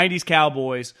 90s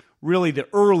Cowboys, really the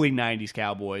early 90s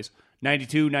Cowboys,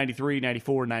 92, 93,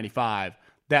 94, 95,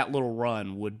 that little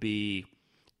run would be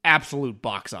absolute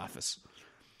box office.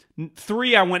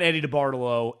 3, I went Eddie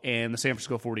DeBartolo and the San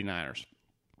Francisco 49ers.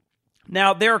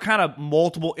 Now, there are kind of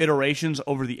multiple iterations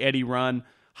over the Eddie run.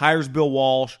 hires Bill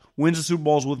Walsh, wins the Super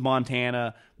Bowls with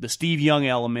Montana, the Steve Young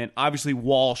element. Obviously,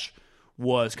 Walsh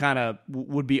was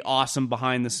would be awesome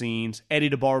behind the scenes. Eddie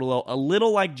DeBartolo, a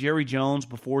little like Jerry Jones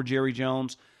before Jerry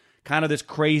Jones, kind of this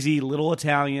crazy little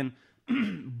Italian,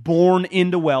 born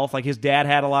into wealth. Like his dad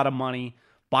had a lot of money,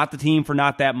 bought the team for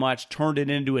not that much, turned it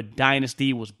into a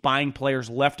dynasty, was buying players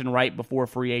left and right before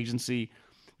free agency.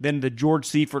 Then the George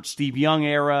Seifert, Steve Young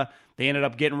era, they ended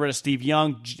up getting rid of Steve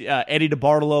Young. Eddie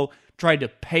DeBartolo tried to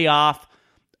pay off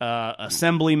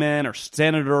assemblyman or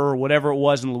senator or whatever it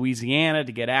was in Louisiana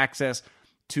to get access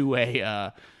to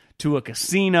a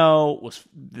casino.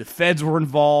 The feds were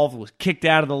involved, was kicked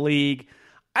out of the league.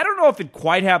 I don't know if it'd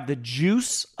quite have the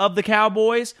juice of the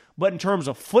Cowboys, but in terms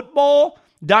of football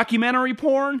documentary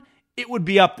porn, it would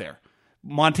be up there.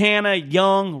 Montana,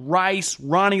 Young, Rice,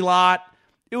 Ronnie Lott,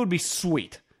 it would be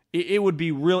sweet. It would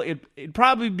be real. It'd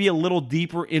probably be a little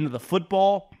deeper into the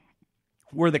football,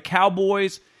 where the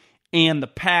Cowboys and the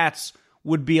Pats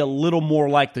would be a little more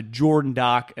like the Jordan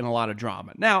doc and a lot of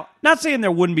drama. Now, not saying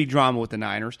there wouldn't be drama with the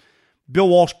Niners. Bill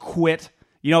Walsh quit.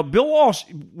 Bill Walsh,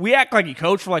 we act like he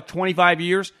coached for like 25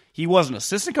 years. He was an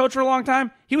assistant coach for a long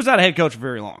time. He was not a head coach for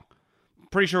very long.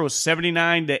 Pretty sure it was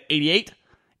 79 to 88.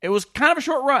 It was kind of a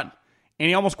short run. And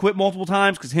he almost quit multiple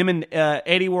times because him and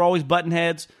Eddie were always button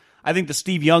heads. I think the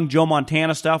Steve Young, Joe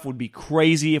Montana stuff would be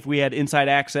crazy if we had inside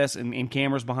access and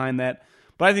cameras behind that.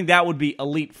 But I think that would be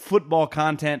elite football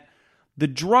content. The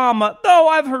drama, though,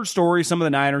 I've heard stories. Some of the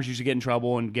Niners used to get in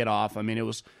trouble and get off. I mean, it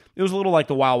was a little like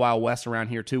the Wild Wild West around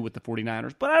here, too, with the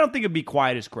 49ers. But I don't think it'd be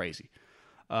quite as crazy.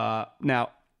 Now,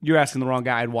 you're asking the wrong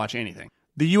guy. I'd watch anything.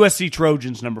 The USC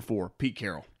Trojans, number 4, Pete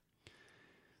Carroll.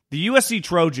 The USC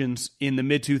Trojans in the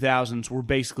mid-2000s were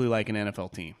basically like an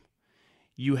NFL team.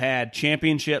 You had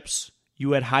championships,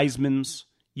 you had Heismans,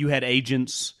 you had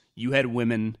agents, you had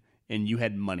women, and you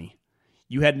had money.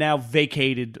 You had now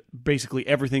vacated basically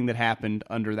everything that happened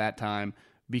under that time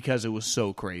because it was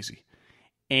so crazy.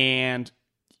 And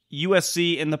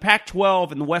USC and the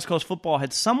Pac-12 and the West Coast football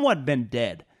had somewhat been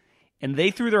dead. And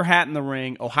they threw their hat in the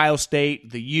ring. Ohio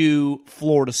State, the U,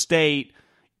 Florida State,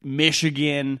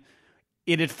 Michigan.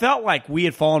 It had felt like we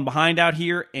had fallen behind out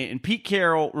here. And Pete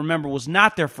Carroll, remember, was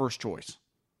not their first choice.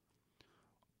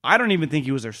 I don't even think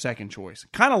he was their second choice.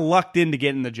 Kind of lucked into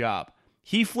getting the job.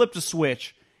 He flipped a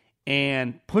switch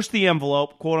and pushed the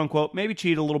envelope, quote unquote, maybe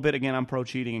cheated a little bit. Again, I'm pro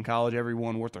cheating in college.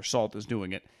 Everyone worth their salt is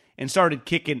doing it. And started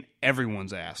kicking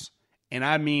everyone's ass. And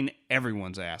I mean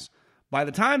everyone's ass. By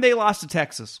the time they lost to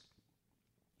Texas,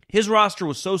 his roster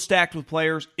was so stacked with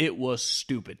players, it was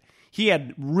stupid. He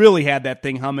had really had that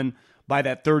thing humming by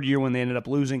that third year when they ended up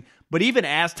losing. But even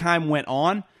as time went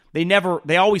on,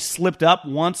 they always slipped up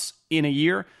once in a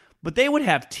year, but they would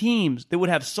have teams that would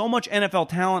have so much NFL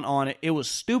talent on it, it was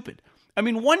stupid. I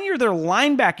mean, one year their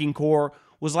linebacking core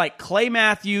was like Clay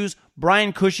Matthews,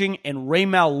 Brian Cushing, and Ray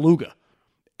Maluga.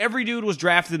 Every dude was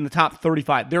drafted in the top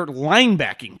 35. Their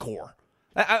linebacking core.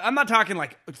 I'm not talking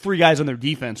like 3 guys on their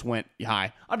defense went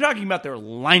high. I'm talking about their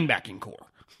linebacking core,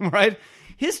 right?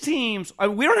 His teams,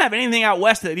 we don't have anything out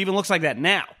west that even looks like that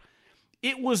now.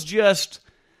 It was just,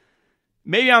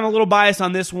 maybe I'm a little biased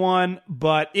on this one,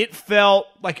 but it felt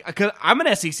like, because I'm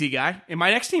an SEC guy, and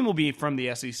my next team will be from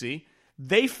the SEC.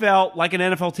 They felt like an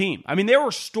NFL team. I mean, there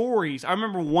were stories. I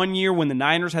remember one year when the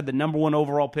Niners had the number 1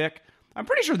 overall pick. I'm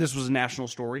pretty sure this was a national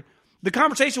story. The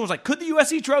conversation was like, could the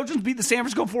USC Trojans beat the San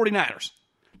Francisco 49ers?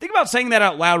 Think about saying that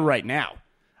out loud right now.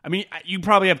 I mean, you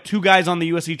probably have 2 guys on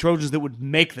the USC Trojans that would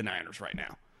make the Niners right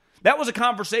now. That was a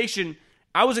conversation.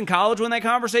 I was in college when that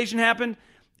conversation happened,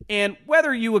 and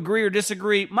whether you agree or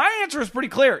disagree, my answer is pretty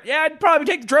clear. Yeah, I'd probably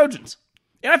take the Trojans.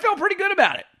 And I felt pretty good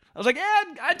about it. I was like, yeah,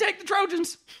 I'd take the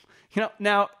Trojans.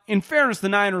 Now, in fairness, the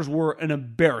Niners were an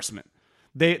embarrassment.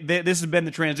 This has been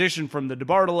the transition from the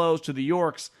DeBartolos to the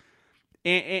Yorks,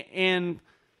 and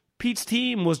Pete's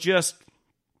team was just,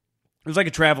 it was like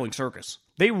a traveling circus.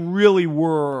 They really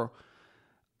were.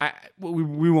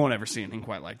 We won't ever see anything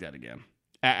quite like that again,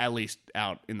 at least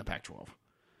out in the Pac-12.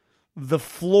 The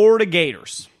Florida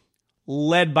Gators,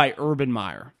 led by Urban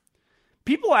Meyer.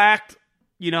 People act,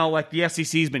 like the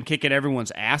SEC's been kicking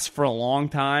everyone's ass for a long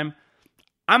time.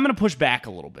 I'm going to push back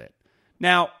a little bit.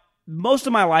 Now, most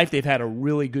of my life, they've had a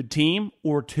really good team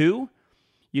or two.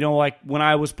 Like when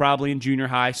I was probably in junior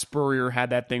high, Spurrier had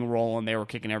that thing rolling. They were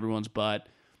kicking everyone's butt.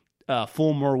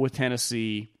 Fulmer with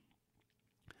Tennessee.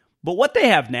 But what they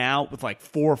have now with like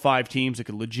 4 or 5 teams that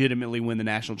could legitimately win the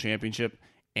national championship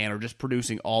and are just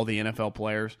producing all the NFL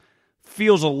players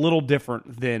feels a little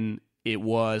different than it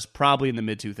was probably in the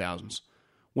mid-2000s.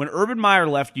 When Urban Meyer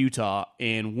left Utah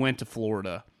and went to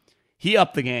Florida, he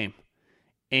upped the game.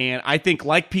 And I think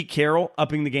like Pete Carroll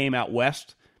upping the game out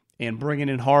west, and bringing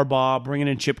in Harbaugh, bringing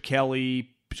in Chip Kelly,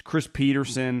 Chris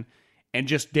Peterson, and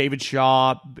just David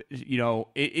Shaw,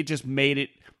 it just made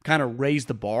it kind of raise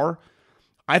the bar.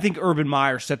 I think Urban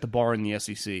Meyer set the bar in the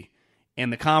SEC,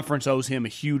 and the conference owes him a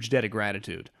huge debt of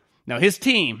gratitude. Now, his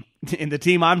team, and the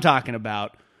team I'm talking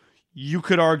about, you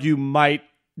could argue might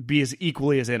be as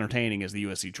equally as entertaining as the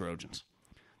USC Trojans.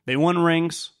 They won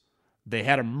rings. They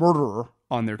had a murderer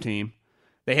on their team.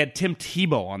 They had Tim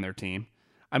Tebow on their team.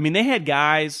 I mean, they had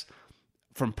guys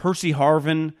from Percy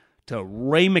Harvin to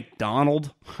Ray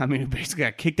McDonald, who basically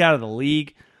got kicked out of the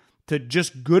league, to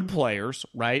just good players,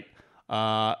 right?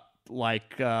 They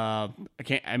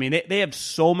have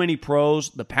so many pros,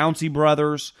 the Pouncey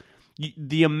brothers.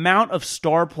 The amount of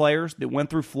star players that went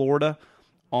through Florida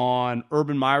on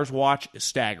Urban Meyer's watch is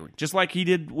staggering, just like he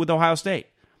did with Ohio State.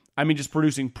 Just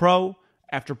producing pro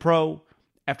after pro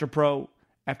after pro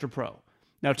after pro.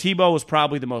 Now, Tebow was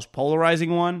probably the most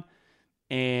polarizing one,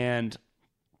 and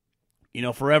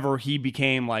forever he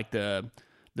became like the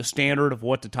standard of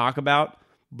what to talk about,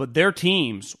 but their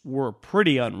teams were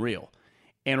pretty unreal.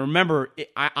 And remember,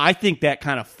 I think that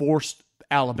kind of forced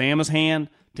Alabama's hand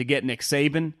to get Nick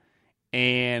Saban,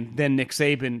 and then Nick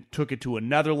Saban took it to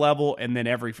another level, and then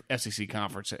every SEC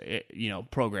conference,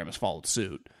 program has followed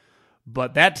suit.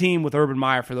 But that team with Urban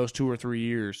Meyer for those 2 or 3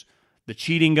 years, the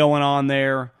cheating going on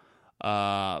there,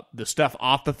 the stuff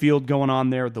off the field going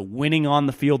on there, the winning on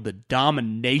the field, the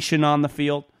domination on the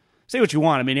field. Say what you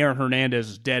want. Aaron Hernandez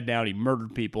is dead now, and he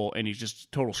murdered people, and he's just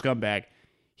a total scumbag.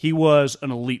 He was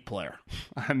an elite player.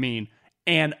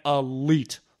 An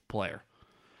elite player.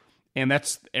 And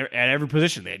that's at every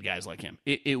position they had guys like him.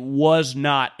 It was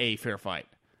not a fair fight.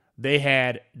 They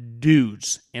had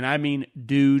dudes, and I mean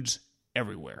dudes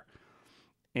everywhere.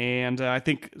 And I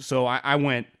think, so I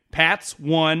went Pats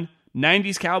 1,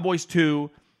 90s Cowboys 2,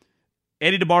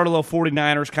 Eddie DeBartolo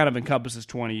 49ers, kind of encompasses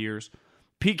 20 years,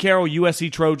 Pete Carroll USC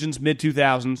Trojans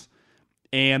mid-2000s,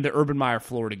 and the Urban Meyer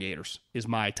Florida Gators is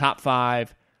my top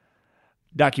 5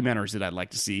 documentaries that I'd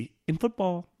like to see in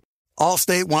football.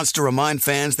 Allstate wants to remind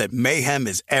fans that mayhem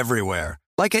is everywhere,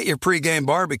 like at your pregame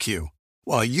barbecue.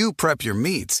 While you prep your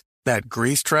meats, that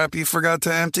grease trap you forgot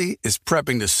to empty is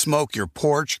prepping to smoke your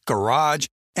porch, garage,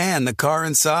 and the car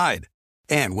inside.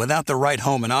 And without the right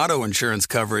home and auto insurance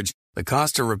coverage, the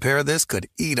cost to repair this could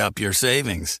eat up your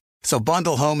savings. So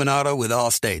bundle home and auto with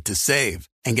Allstate to save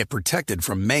and get protected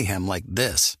from mayhem like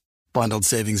this. Bundled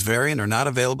savings vary and are not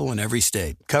available in every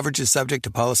state. Coverage is subject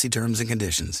to policy terms and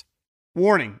conditions.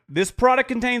 Warning, this product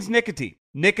contains nicotine.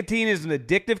 Nicotine is an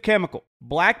addictive chemical.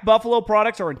 Black Buffalo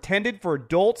products are intended for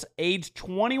adults aged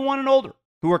 21 and older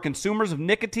who are consumers of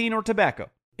nicotine or tobacco.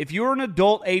 If you're an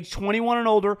adult aged 21 and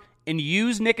older and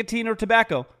use nicotine or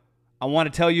tobacco, I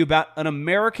want to tell you about an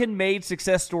American-made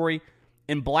success story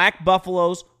in Black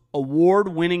Buffalo's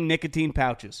award-winning nicotine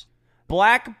pouches.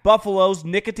 Black Buffalo's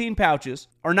nicotine pouches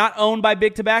are not owned by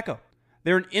Big Tobacco.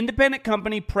 They're an independent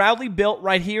company proudly built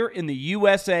right here in the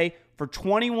USA for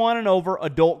 21 and over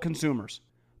adult consumers.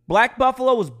 Black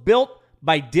Buffalo was built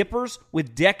by dippers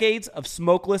with decades of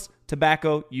smokeless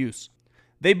tobacco use.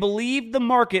 They believed the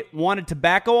market wanted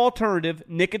tobacco alternative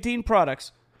nicotine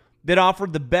products that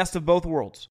offered the best of both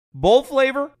worlds. Bold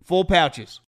flavor, full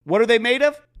pouches. What are they made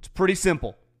of? It's pretty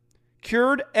simple.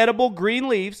 Cured edible green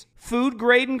leaves,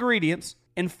 food-grade ingredients,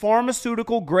 and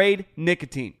pharmaceutical-grade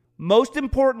nicotine. Most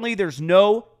importantly, there's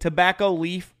no tobacco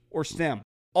leaf or stem.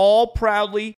 All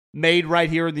proudly made right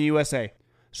here in the USA.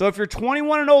 So if you're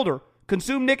 21 and older,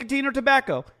 consume nicotine or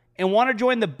tobacco, and want to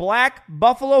join the Black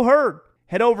Buffalo herd,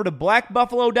 head over to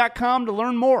blackbuffalo.com to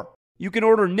learn more. You can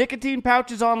order nicotine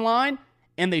pouches online,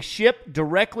 and they ship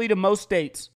directly to most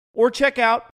states. Or check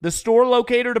out the store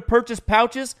locator to purchase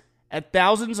pouches at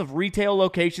thousands of retail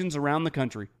locations around the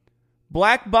country.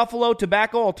 Black Buffalo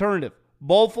Tobacco Alternative.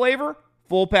 Bold flavor,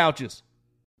 full pouches.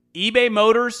 eBay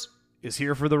Motors is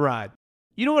here for the ride.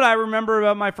 You know what I remember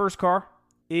about my first car?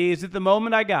 Is at the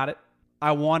moment I got it,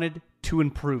 I wanted to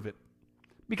improve it.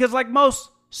 Because like most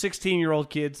 16-year-old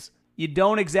kids, you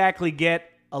don't exactly get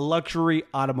a luxury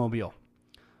automobile.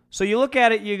 So you look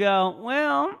at it, you go,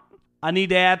 well, I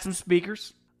need to add some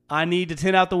speakers. I need to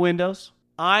tint out the windows.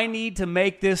 I need to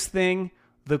make this thing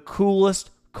the coolest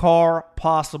car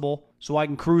possible so I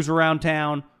can cruise around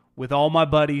town with all my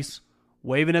buddies,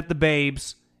 waving at the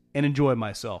babes, and enjoy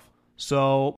myself.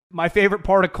 So my favorite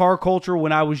part of car culture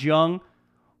when I was young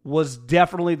was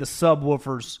definitely the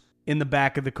subwoofers in the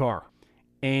back of the car.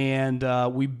 And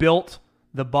we built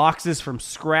the boxes from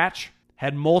scratch,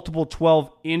 had multiple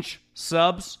 12-inch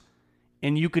subs,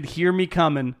 and you could hear me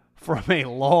coming from a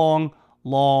long,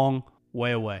 long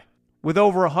way away. With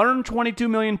over 122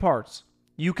 million parts,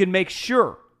 you can make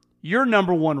sure your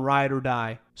number one ride or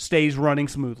die stays running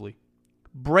smoothly.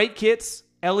 Brake kits,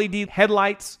 LED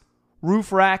headlights,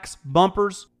 roof racks,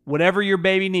 bumpers, whatever your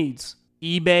baby needs,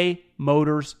 eBay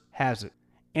Motors has it.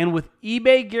 And with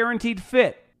eBay Guaranteed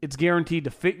Fit, it's guaranteed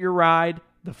to fit your ride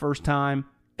the first time,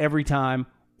 every time,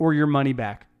 or your money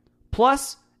back.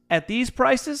 Plus, at these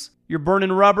prices, you're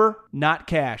burning rubber, not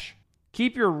cash.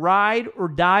 Keep your ride or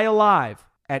die alive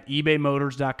at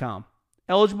ebaymotors.com.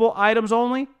 Eligible items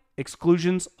only.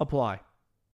 Exclusions apply.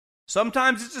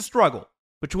 Sometimes it's a struggle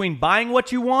between buying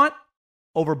what you want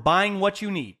over buying what you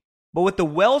need. But with the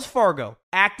Wells Fargo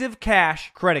Active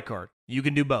Cash Credit Card, you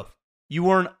can do both. You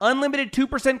earn unlimited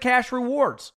 2% cash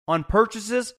rewards on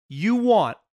purchases you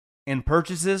want and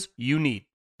purchases you need.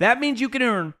 That means you can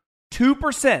earn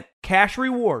 2% cash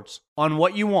rewards on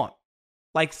what you want,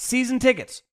 like season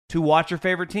tickets to watch your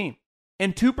favorite team,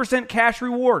 and 2% cash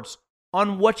rewards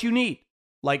on what you need,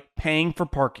 like paying for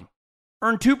parking.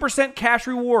 Earn 2% cash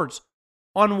rewards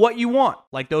on what you want,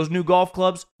 like those new golf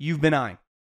clubs you've been eyeing,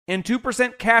 and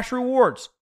 2% cash rewards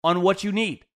on what you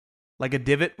need, like a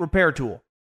divot repair tool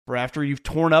for after you've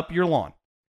torn up your lawn.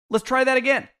 Let's try that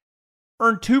again.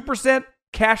 Earn 2%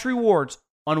 cash rewards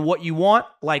on what you want,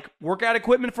 like workout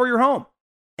equipment for your home,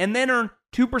 and then earn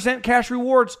 2% cash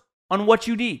rewards on what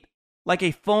you need, like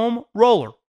a foam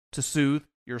roller to soothe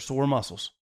your sore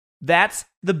muscles. That's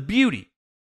the beauty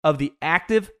of the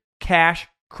Active Cash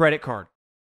Credit Card.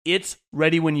 It's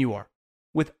ready when you are.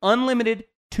 With unlimited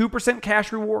 2%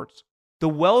 cash rewards, the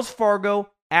Wells Fargo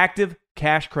Active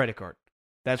Cash Credit Card.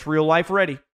 That's real life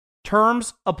ready.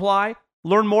 Terms apply.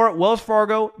 Learn more at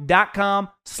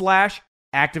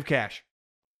wellsfargo.com/activecash.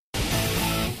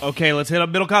 Okay, let's hit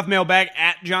up Middlecoff Mailbag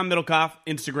at John Middlecoff.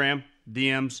 Instagram,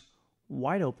 DMs,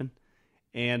 wide open.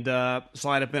 And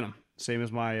slide up in them. Same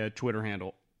as my Twitter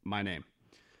handle, my name.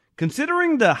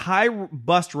 Considering the high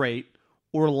bust rate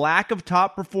or lack of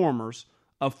top performers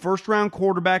of first-round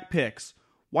quarterback picks,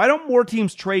 why don't more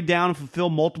teams trade down and fulfill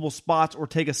multiple spots or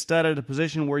take a stud at a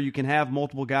position where you can have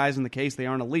multiple guys in the case they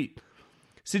aren't elite?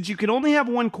 Since you can only have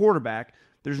one quarterback,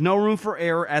 there's no room for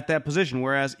error at that position,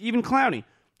 whereas even Clowney,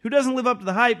 who doesn't live up to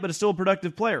the hype but is still a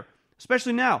productive player,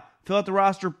 especially now, fill out the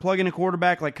roster, plug in a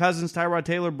quarterback like Cousins, Tyrod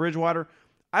Taylor, Bridgewater.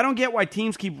 I don't get why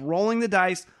teams keep rolling the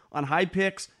dice on high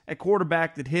picks at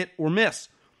quarterback that hit or miss.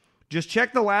 Just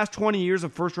check the last 20 years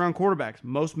of first-round quarterbacks.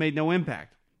 Most made no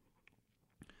impact.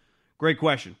 Great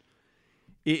question.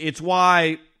 It's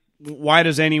why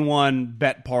does anyone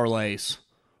bet parlays,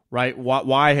 right?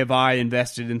 Why have I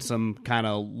invested in some kind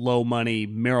of low-money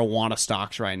marijuana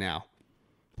stocks right now?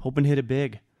 Hoping to hit it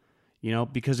big.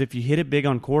 Because if you hit it big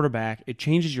on quarterback, it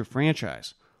changes your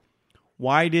franchise.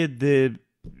 Why did the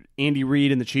Andy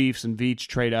Reid and the Chiefs and Veach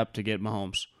trade up to get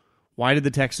Mahomes? Why did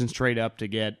the Texans trade up to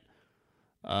get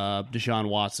Deshaun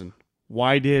Watson?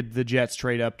 Why did the Jets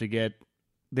trade up to get,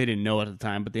 they didn't know at the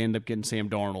time, but they ended up getting Sam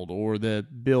Darnold, or the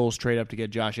Bills trade up to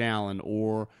get Josh Allen,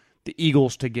 or the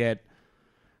Eagles to get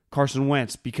Carson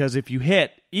Wentz? Because if you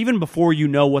hit, even before you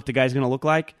know what the guy's going to look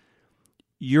like,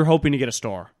 you're hoping to get a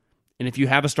star. And if you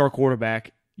have a star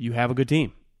quarterback, you have a good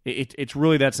team. It's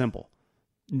really that simple.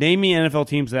 Name me NFL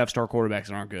teams that have star quarterbacks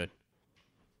that aren't good.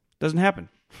 Doesn't happen.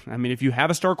 I mean, if you have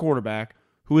a star quarterback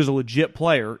who is a legit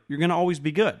player, you're going to always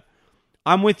be good.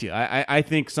 I'm with you. I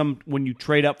think when you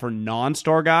trade up for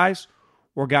non-star guys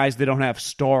or guys that don't have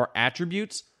star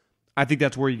attributes, I think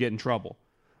that's where you get in trouble.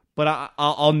 But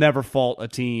I'll never fault a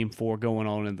team for going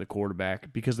on in the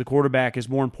quarterback, because the quarterback is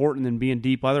more important than being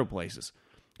deep other places.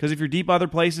 Because if you're deep other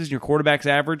places and your quarterback's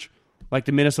average, like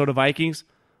the Minnesota Vikings,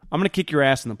 I'm going to kick your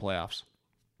ass in the playoffs.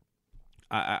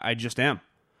 I just am.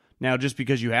 Now, just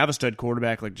because you have a stud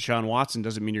quarterback like Deshaun Watson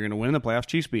doesn't mean you're going to win in the playoffs.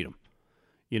 Chiefs beat them.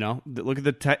 Look at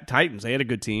the Titans. They had a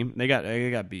good team. They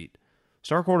got beat.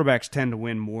 Star quarterbacks tend to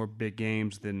win more big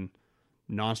games than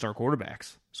non-star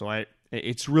quarterbacks. So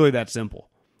it's really that simple.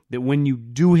 That when you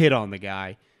do hit on the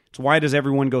guy, it's why does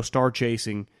everyone go star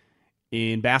chasing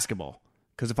in basketball?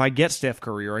 Because if I get Steph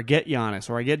Curry or I get Giannis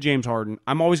or I get James Harden,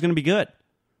 I'm always going to be good.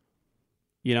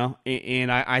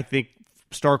 And I think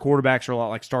star quarterbacks are a lot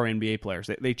like star NBA players.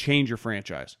 They change your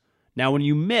franchise. Now, when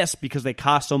you miss because they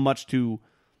cost so much to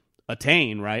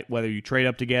attain, right, whether you trade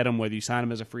up to get them, whether you sign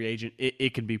them as a free agent,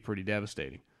 it can be pretty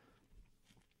devastating.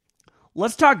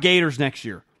 Let's talk Gators next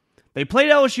year. They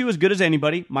played LSU as good as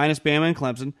anybody, minus Bama and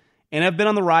Clemson, and have been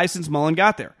on the rise since Mullen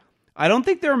got there. I don't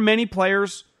think there are many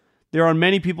players they're on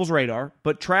many people's radar,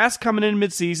 but Trask coming in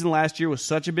midseason last year was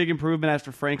such a big improvement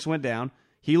after Franks went down.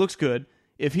 He looks good.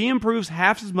 If he improves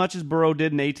half as much as Burrow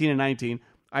did in 18 and 19,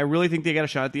 I really think they got a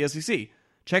shot at the SEC.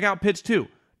 Check out Pitts too.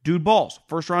 Dude balls.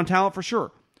 First-round talent for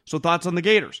sure. So thoughts on the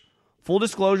Gators? Full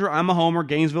disclosure, I'm a homer,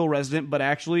 Gainesville resident, but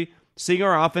actually seeing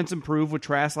our offense improve with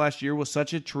Trask last year was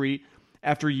such a treat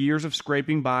after years of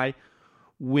scraping by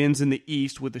wins in the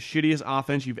East with the shittiest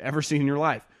offense you've ever seen in your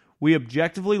life. We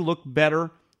objectively looked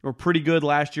better or pretty good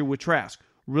last year with Trask.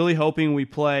 Really hoping we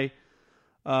play,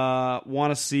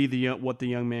 want to see what the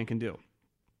young man can do.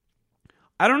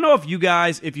 I don't know if you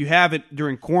guys, if you have it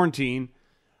during quarantine,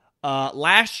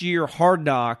 last year Hard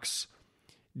Knocks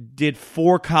did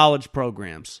 4 college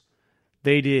programs.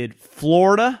 They did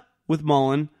Florida with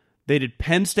Mullen. They did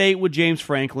Penn State with James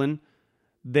Franklin.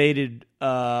 They did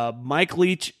Mike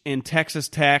Leach and Texas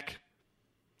Tech.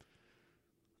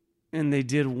 And they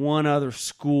did one other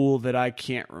school that I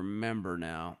can't remember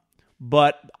now.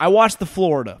 But I watched the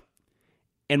Florida.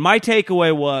 And my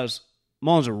takeaway was,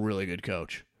 Mullen's a really good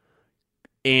coach.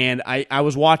 And I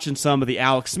was watching some of the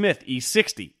Alex Smith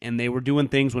E60. And they were doing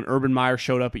things when Urban Meyer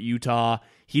showed up at Utah.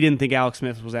 He didn't think Alex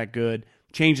Smith was that good.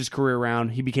 Changed his career around.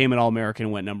 He became an All-American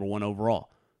and went number 1 overall.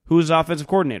 Who was his offensive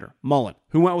coordinator? Mullen.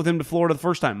 Who went with him to Florida the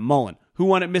first time? Mullen. Who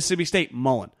won at Mississippi State?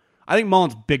 Mullen. I think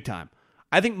Mullen's big time.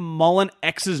 I think Mullen,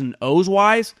 X's and O's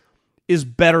wise, is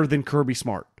better than Kirby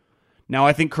Smart. Now,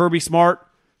 I think Kirby Smart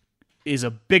is a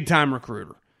big-time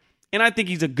recruiter. And I think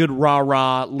he's a good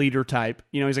rah-rah leader type.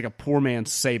 You know, he's like a poor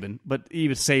man's Saban. But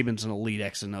even Saban's an elite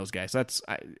X and O's guy. So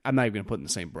I'm not even going to put in the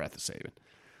same breath as Saban.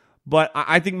 But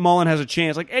I think Mullen has a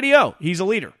chance. Like Eddie O, he's a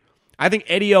leader. I think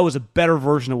Eddie O is a better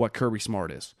version of what Kirby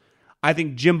Smart is. I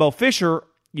think Jimbo Fisher,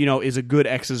 is a good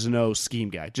X's and O's scheme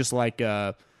guy, just like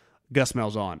Gus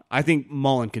Malzahn. I think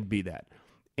Mullen could be that.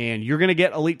 And you're going to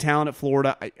get elite talent at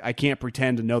Florida. I can't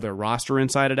pretend to know their roster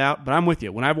inside and out, but I'm with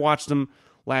you. When I've watched them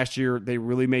last year, they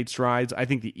really made strides. I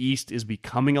think the East is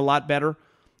becoming a lot better.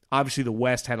 Obviously, the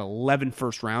West had 11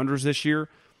 first-rounders this year.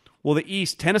 Well, the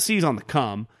East, Tennessee's on the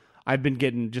come. I've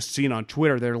been seeing on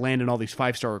Twitter, they're landing all these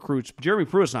 5-star recruits. Jeremy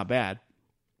Pruitt's not bad.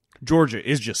 Georgia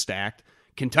is just stacked.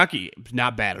 Kentucky,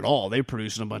 not bad at all. They're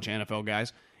producing a bunch of NFL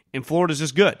guys. And Florida's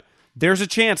just good. There's a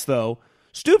chance, though.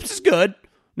 Stoops is good.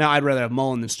 Now, I'd rather have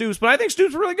Mullen than Stoops, but I think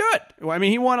Stoops is really good. I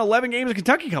mean, he won 11 games in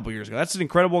Kentucky a couple years ago. That's an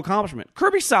incredible accomplishment.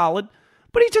 Kirby's solid,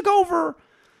 but he took over,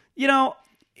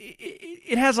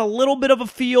 it has a little bit of a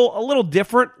feel, a little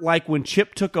different, like when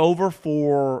Chip took over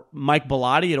for Mike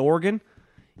Bellotti at Oregon.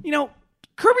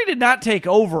 Kirby did not take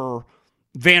over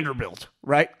Vanderbilt,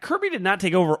 right? Kirby did not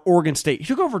take over Oregon State. He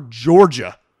took over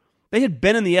Georgia. They had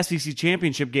been in the SEC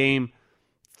championship game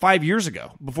 5 years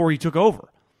ago before he took over.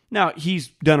 Now, he's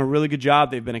done a really good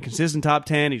job. They've been a consistent top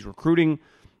 10. He's recruiting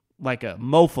like a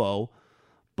mofo.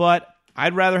 But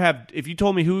I'd rather have, if you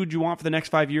told me who would you want for the next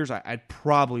 5 years, I'd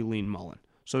probably lean Mullen.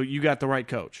 So you got the right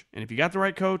coach. And if you got the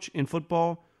right coach in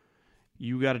football,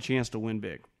 you got a chance to win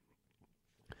big.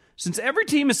 Since every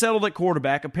team is settled at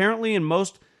quarterback, apparently, and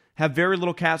most have very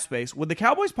little cap space, would the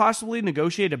Cowboys possibly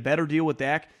negotiate a better deal with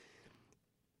Dak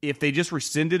if they just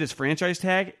rescinded his franchise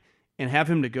tag and have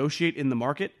him negotiate in the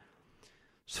market?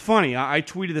 It's funny. I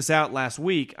tweeted this out last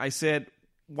week. I said,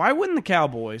 why wouldn't the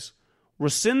Cowboys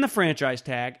rescind the franchise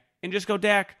tag and just go,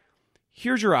 Dak,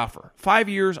 here's your offer. 5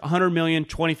 years, $100 million,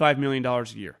 $25 million a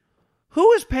year.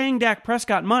 Who is paying Dak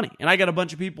Prescott money? And I got a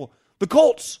bunch of people. The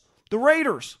Colts, the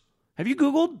Raiders. Have you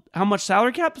Googled how much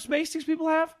salary cap space these people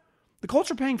have? The Colts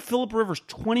are paying Phillip Rivers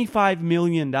 $25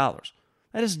 million. That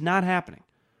is not happening.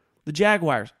 The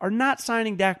Jaguars are not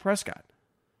signing Dak Prescott.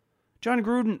 John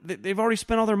Gruden, they've already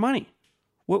spent all their money.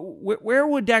 Where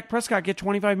would Dak Prescott get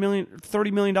 $25 million,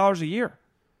 $30 million a year?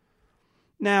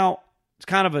 Now, it's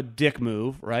kind of a dick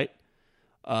move, right?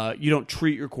 You don't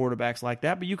treat your quarterbacks like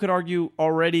that, but you could argue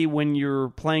already when you're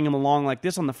playing them along like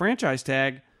this on the franchise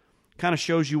tag, kind of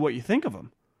shows you what you think of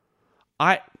them.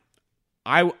 I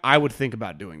would think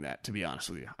about doing that, to be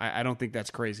honest with you. I don't think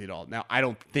that's crazy at all. Now, I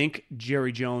don't think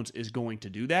Jerry Jones is going to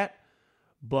do that,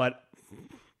 but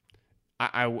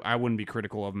I wouldn't be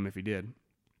critical of him if he did.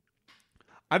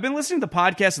 I've been listening to the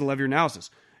podcast and love your analysis.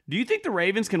 Do you think the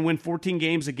Ravens can win 14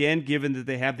 games again, given that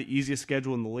they have the easiest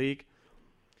schedule in the league?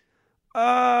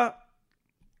 I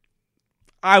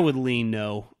would lean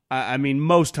no. I mean,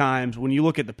 most times when you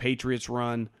look at the Patriots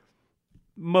run,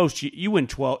 you win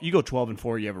 12. You go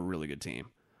 12-4. You have a really good team.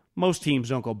 Most teams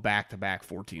don't go back-to-back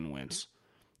 14 wins,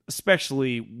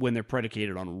 especially when they're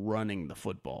predicated on running the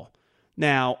football.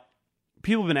 Now,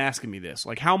 people have been asking me this,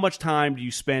 like, how much time do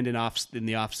you spend in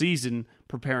the offseason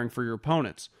preparing for your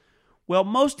opponents? Well,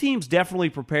 most teams definitely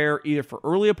prepare either for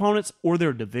early opponents or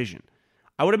their division.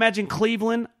 I would imagine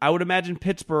Cleveland, I would imagine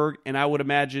Pittsburgh, and I would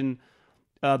imagine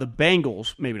the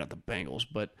Bengals, maybe not the Bengals,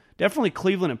 but definitely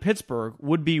Cleveland and Pittsburgh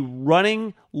would be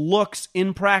running looks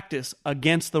in practice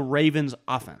against the Ravens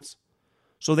offense.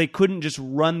 So they couldn't just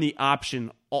run the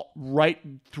option right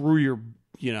through your,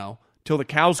 till the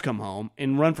cows come home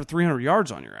and run for 300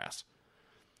 yards on your ass.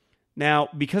 Now,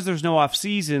 because there's no off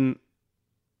season,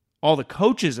 all the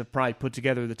coaches have probably put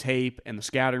together the tape and the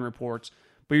scouting reports,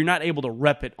 but you're not able to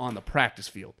rep it on the practice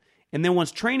field. And then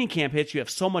once training camp hits, you have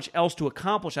so much else to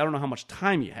accomplish, I don't know how much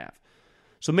time you have.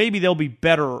 So maybe they'll be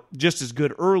better, just as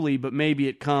good early, but maybe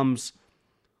it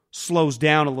slows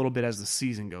down a little bit as the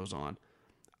season goes on.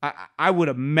 I would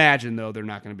imagine, though, they're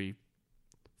not going to be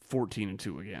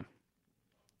 14-2 again.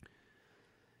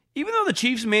 Even though the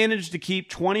Chiefs managed to keep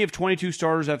 20 of 22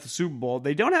 starters at the Super Bowl,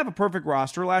 they don't have a perfect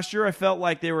roster. Last year, I felt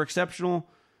like they were exceptional.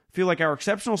 I feel like our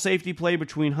exceptional safety play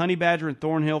between Honey Badger and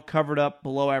Thornhill covered up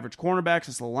below-average cornerbacks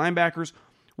and slow linebackers.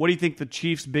 What do you think the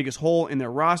Chiefs' biggest hole in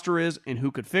their roster is, and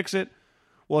who could fix it?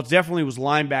 Well, it definitely was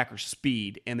linebacker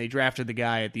speed, and they drafted the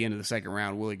guy at the end of the second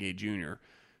round, Willie Gay Jr.,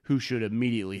 who should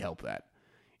immediately help that.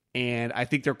 And I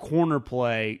think their corner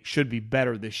play should be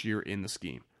better this year in the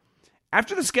scheme.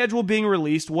 After the schedule being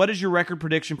released, what is your record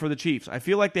prediction for the Chiefs? I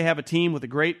feel like they have a team with a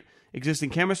great existing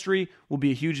chemistry, will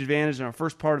be a huge advantage in our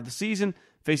first part of the season,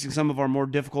 facing some of our more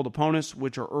difficult opponents,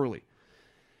 which are early.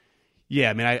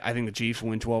 Yeah, I think the Chiefs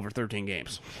win 12 or 13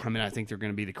 games. I think they're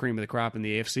going to be the cream of the crop in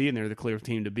the AFC, and they're the clear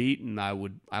team to beat, and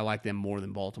I like them more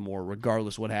than Baltimore,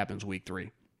 regardless what happens week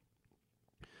 3.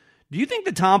 Do you think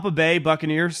the Tampa Bay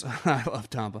Buccaneers, I love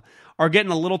Tampa, are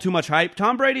getting a little too much hype?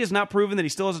 Tom Brady has not proven that he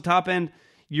still has a top-end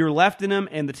year left in him,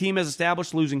 and the team has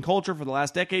established losing culture for the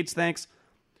last decades, thanks.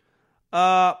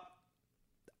 I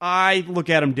look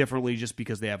at them differently just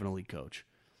because they have an elite coach.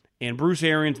 And Bruce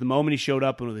Arians, the moment he showed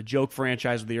up with a joke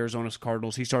franchise with the Arizona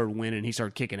Cardinals, he started winning. He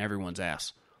started kicking everyone's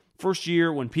ass. First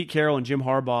year, when Pete Carroll and Jim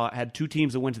Harbaugh had two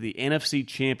teams that went to the NFC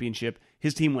Championship,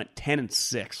 his team went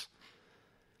 10-6.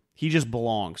 He just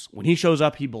belongs. When he shows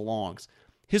up, he belongs.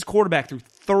 His quarterback threw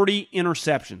 30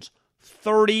 interceptions.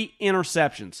 30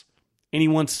 interceptions. And he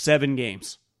won 7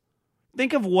 games.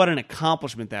 Think of what an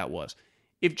accomplishment that was.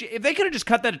 If they could have just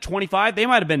cut that to 25, they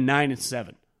might have been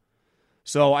 9-7.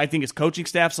 So I think his coaching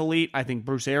staff's elite. I think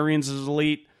Bruce Arians is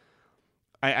elite.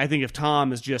 I think if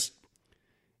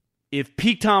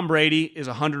peak Tom Brady is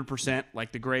 100%,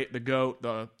 like the GOAT,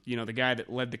 the guy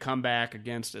that led the comeback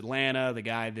against Atlanta, the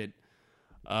guy that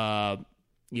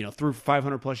threw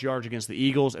 500 plus yards against the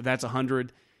Eagles, if that's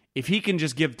 100, if he can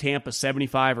just give Tampa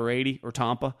 75 or 80, or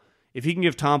Tampa, if he can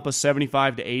give Tampa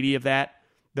 75 to 80 of that,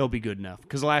 they'll be good enough.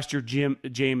 Because last year,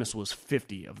 Jameis was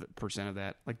 50% of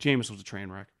that. Like, Jameis was a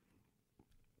train wreck.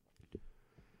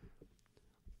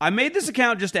 I made this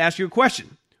account just to ask you a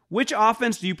question. Which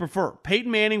offense do you prefer? Peyton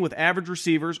Manning with average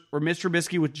receivers or Mitch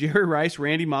Trubisky with Jerry Rice,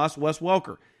 Randy Moss, Wes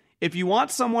Welker? If you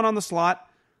want someone on the slot,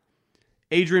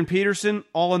 Adrian Peterson,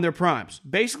 all in their primes.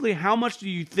 Basically, how much do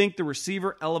you think the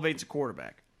receiver elevates a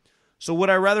quarterback? So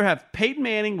would I rather have Peyton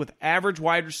Manning with average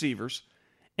wide receivers?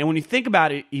 And when you think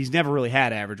about it, he's never really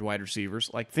had average wide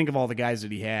receivers. Like, think of all the guys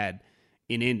that he had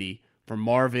in Indy, from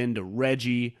Marvin to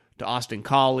Reggie to Austin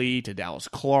Collie to Dallas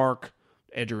Clark,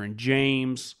 Edgerrin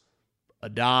James,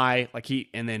 Adai,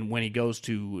 and then when he goes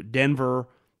to Denver,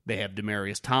 they have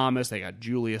Demaryius Thomas, they got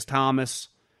Julius Thomas,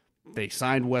 they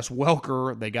signed Wes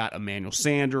Welker, they got Emmanuel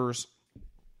Sanders.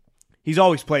 He's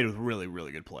always played with really,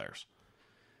 really good players.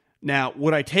 Now,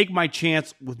 would I take my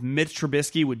chance with Mitch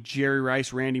Trubisky, with Jerry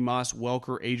Rice, Randy Moss,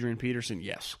 Welker, Adrian Peterson?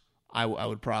 Yes, I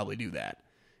would probably do that.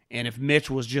 And if Mitch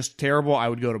was just terrible, I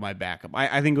would go to my backup.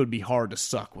 I think it would be hard to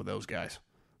suck with those guys.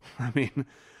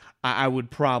 I would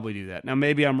probably do that. Now,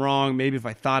 maybe I'm wrong. Maybe if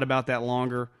I thought about that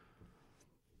longer.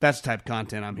 That's the type of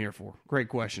content I'm here for. Great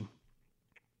question.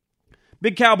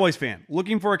 Big Cowboys fan.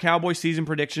 Looking for a Cowboys season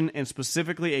prediction and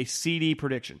specifically a CD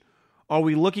prediction. Are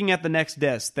we looking at the next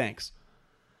Dez? Thanks.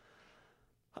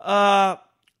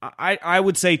 I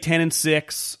would say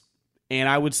 10-6, and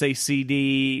I would say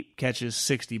CD catches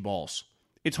 60 balls.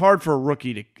 It's hard for a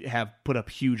rookie to have put up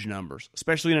huge numbers,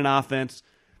 especially in an offense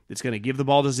that's going to give the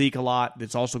ball to Zeke a lot,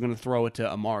 that's also going to throw it to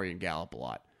Amari and Gallup a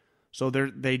lot. So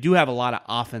they do have a lot of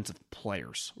offensive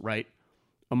players, right?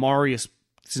 Amari, since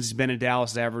he's been in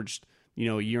Dallas, has averaged a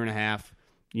year and a half.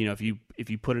 If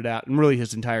you put it out, and really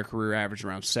his entire career averaged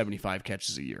around 75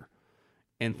 catches a year.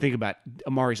 And think about it,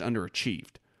 Amari's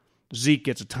underachieved. Zeke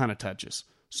gets a ton of touches.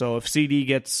 So if CD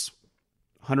gets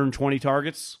 120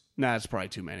 targets, that's probably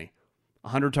too many.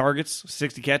 100 targets,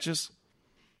 60 catches,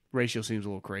 ratio seems a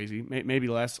little crazy. Maybe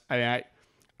less. I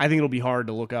think it'll be hard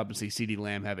to look up and see CeeDee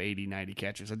Lamb have 80, 90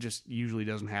 catches. It just usually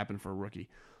doesn't happen for a rookie.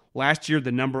 Last year,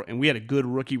 and we had a good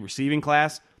rookie receiving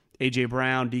class. A.J.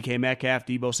 Brown, DK Metcalf,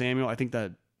 Deebo Samuel. I think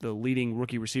the leading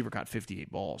rookie receiver caught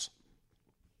 58 balls.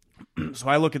 So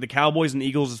I look at the Cowboys and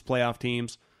Eagles as playoff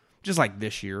teams, just like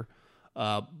this year.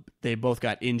 They both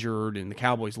got injured, and the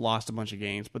Cowboys lost a bunch of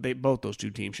games, but both those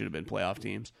two teams should have been playoff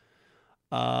teams.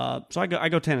 So I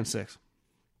go 10-6.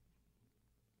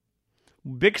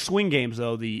 Big swing games,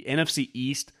 though. The NFC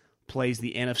East plays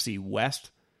the NFC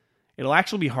West. It'll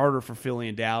actually be harder for Philly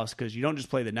and Dallas because you don't just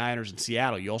play the Niners and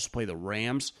Seattle. You also play the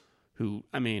Rams, who,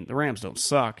 I mean, the Rams don't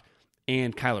suck,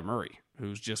 and Kyler Murray,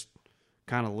 who's just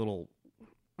kind of little,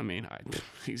 I mean,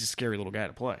 he's a scary little guy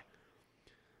to play.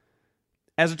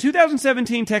 As a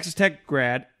 2017 Texas Tech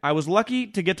grad, I was lucky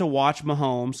to get to watch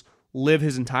Mahomes live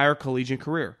his entire collegiate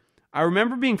career. I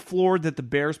remember being floored that the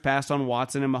Bears passed on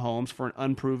Watson and Mahomes for an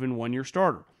unproven one-year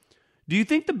starter. Do you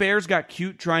think the Bears got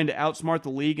cute trying to outsmart the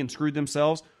league and screwed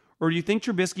themselves, or do you think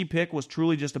Trubisky pick was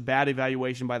truly just a bad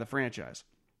evaluation by the franchise?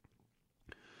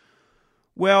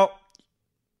 Well,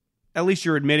 at least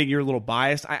you're admitting you're a little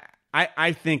biased.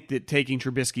 I think that taking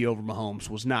Trubisky over Mahomes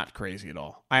was not crazy at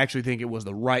all. I actually think it was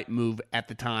the right move at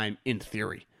the time, in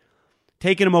theory.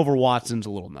 Taking him over Watson's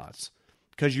a little nuts.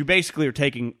 Because you basically are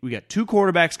we got two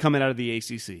quarterbacks coming out of the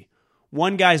ACC.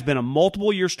 One guy's been a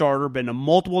multiple-year starter, been to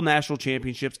multiple national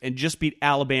championships, and just beat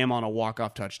Alabama on a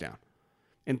walk-off touchdown.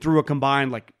 And threw a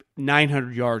combined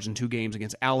 900 yards in 2 games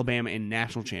against Alabama in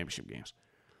national championship games.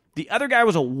 The other guy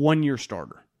was a one-year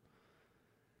starter.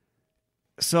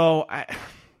 So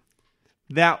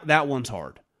that one's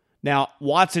hard. Now,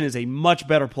 Watson is a much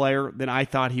better player than I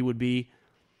thought he would be.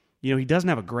 You know, he doesn't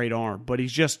have a great arm, but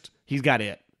he's got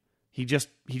it. He just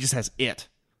has it.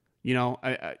 You know,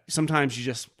 sometimes you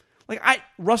just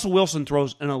Russell Wilson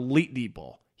throws an elite deep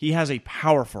ball. He has a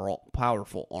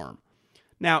powerful arm.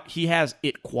 Now, he has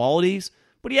it qualities,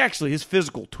 but his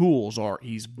physical tools are,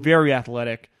 he's very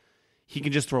athletic. He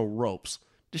can just throw ropes.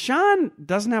 Deshaun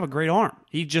doesn't have a great arm.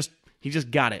 He just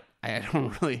got it. I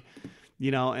don't really,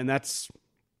 and that's,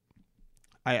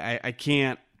 I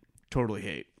can't totally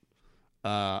hate.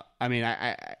 I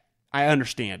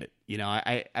understand it.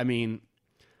 I mean,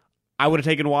 I would have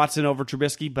taken Watson over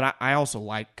Trubisky, but I also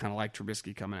kind of like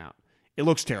Trubisky coming out. It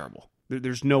looks terrible.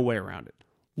 There's no way around it.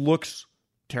 Looks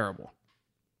terrible.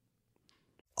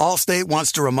 Allstate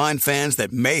wants to remind fans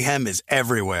that mayhem is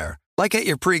everywhere, like at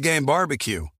your pregame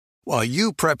barbecue. While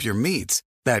you prep your meats,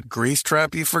 that grease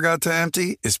trap you forgot to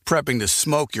empty is prepping to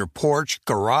smoke your porch,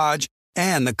 garage,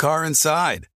 and the car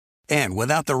inside. And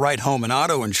without the right home and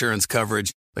auto insurance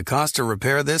coverage, the cost to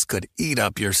repair this could eat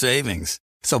up your savings.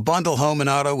 So bundle home and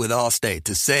auto with Allstate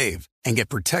to save and get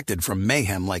protected from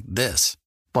mayhem like this.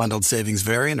 Bundled savings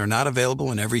vary and are not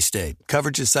available in every state.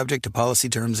 Coverage is subject to policy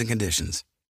terms and conditions.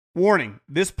 Warning,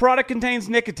 this product contains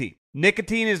nicotine.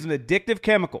 Nicotine is an addictive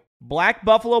chemical. Black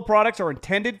Buffalo products are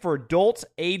intended for adults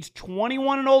aged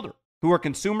 21 and older who are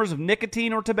consumers of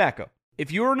nicotine or tobacco. If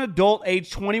you're an adult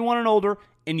aged 21 and older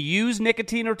and use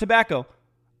nicotine or tobacco,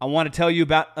 I want to tell you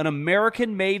about an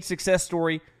American-made success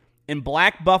story in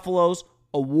Black Buffalo's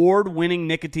award-winning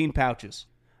nicotine pouches.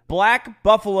 Black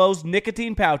Buffalo's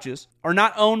nicotine pouches are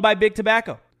not owned by Big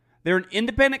Tobacco. They're an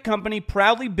independent company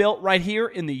proudly built right here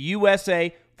in the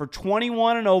USA for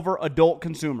 21 and over adult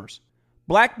consumers.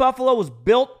 Black Buffalo was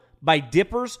built by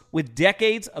dippers with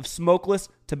decades of smokeless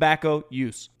tobacco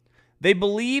use. They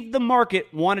believed the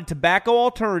market wanted tobacco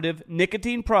alternative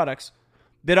nicotine products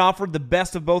that offered the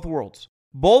best of both worlds.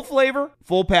 Bold flavor,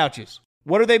 full pouches.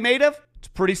 What are they made of? It's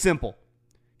pretty simple.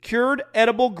 Cured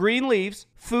edible green leaves,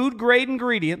 food-grade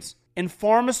ingredients, and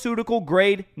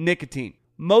pharmaceutical-grade nicotine.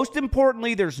 Most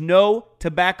importantly, there's no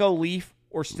tobacco leaf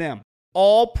or stem.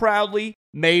 All proudly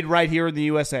made right here in the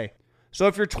USA. So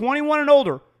if you're 21 and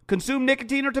older, consume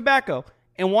nicotine or tobacco,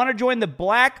 and want to join the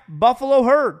Black Buffalo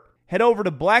herd, head over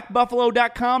to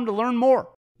blackbuffalo.com to learn more.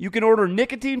 You can order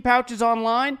nicotine pouches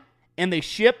online, and they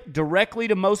ship directly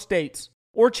to most states.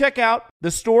 Or check out the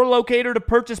store locator to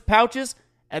purchase pouches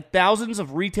at thousands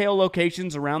of retail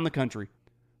locations around the country.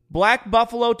 Black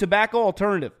Buffalo Tobacco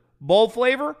Alternative. Bold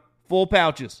flavor, full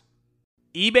pouches.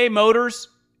 eBay Motors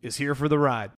is here for the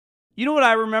ride. You know what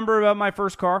I remember about my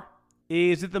first car?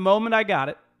 Is at the moment I got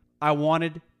it, I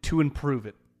wanted to improve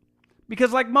it.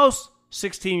 Because like most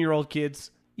 16-year-old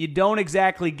kids, you don't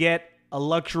exactly get a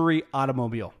luxury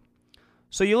automobile.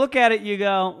 So you look at it, you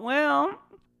go, well,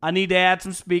 I need to add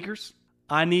some speakers.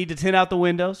 I need to tint out the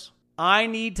windows. I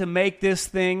need to make this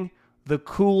thing the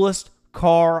coolest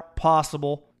car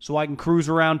possible so I can cruise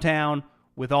around town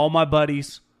with all my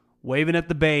buddies, waving at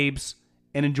the babes,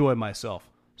 and enjoy myself.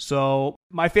 So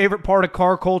my favorite part of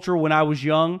car culture when I was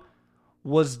young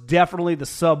was definitely the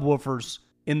subwoofers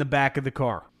in the back of the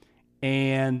car.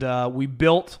 And we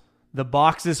built the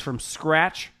boxes from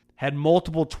scratch, had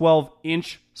multiple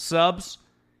 12-inch subs,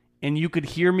 and you could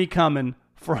hear me coming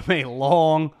from a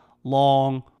long,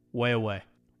 long way away.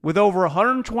 With over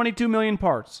 122 million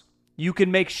parts, you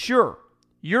can make sure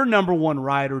your number one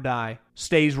ride or die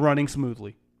stays running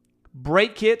smoothly.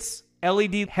 Brake kits,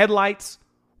 LED headlights,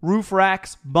 roof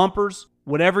racks, bumpers,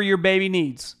 whatever your baby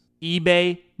needs,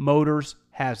 eBay Motors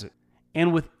has it.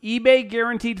 And with eBay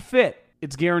Guaranteed Fit,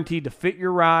 it's guaranteed to fit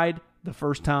your ride the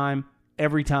first time,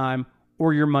 every time,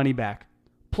 or your money back.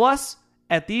 Plus,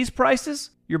 at these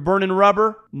prices, you're burning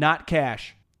rubber, not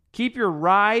cash. Keep your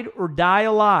ride or die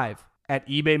alive at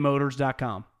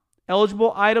ebaymotors.com.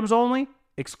 Eligible items only.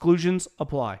 Exclusions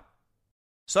apply.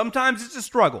 Sometimes it's a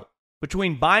struggle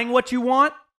between buying what you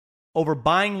want over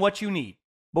buying what you need.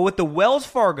 But with the Wells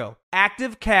Fargo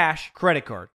Active Cash Credit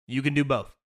Card, you can do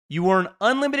both. You earn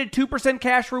unlimited 2%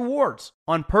 cash rewards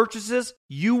on purchases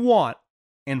you want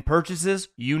and purchases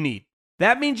you need.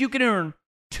 That means you can earn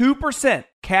 2%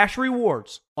 cash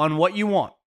rewards on what you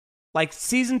want, like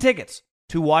season tickets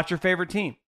to watch your favorite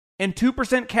team, and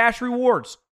 2% cash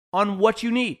rewards on what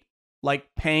you need,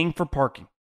 like paying for parking.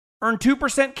 Earn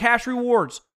 2% cash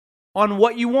rewards on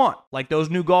what you want, like those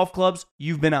new golf clubs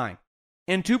you've been eyeing,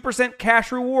 and 2%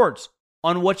 cash rewards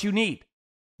on what you need,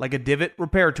 like a divot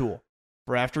repair tool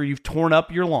for after you've torn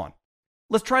up your lawn.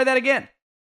 Let's try that again.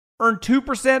 Earn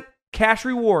 2% cash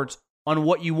rewards on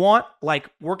what you want, like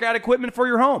workout equipment for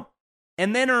your home,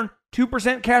 and then earn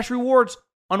 2% cash rewards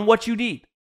on what you need,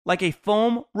 like a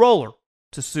foam roller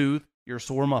to soothe your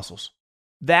sore muscles.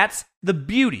 That's the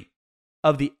beauty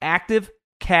of the Active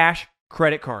Cash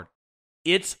Credit Card.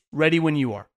 It's ready when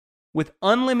you are. With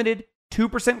unlimited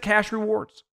 2% cash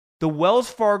rewards, the Wells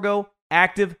Fargo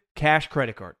Active Cash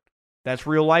Credit Card. That's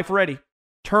real life ready.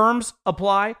 Terms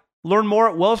apply. Learn more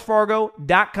at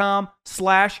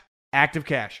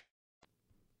wellsfargo.com/activecash.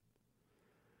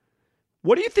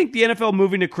 What do you think the NFL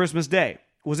moving to Christmas Day?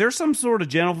 Was there some sort of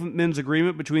gentleman's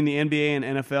agreement between the NBA and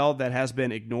NFL that has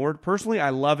been ignored? Personally, I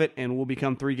love it and will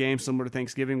become 3 games similar to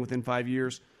Thanksgiving within 5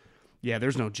 years. Yeah,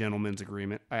 there's no gentleman's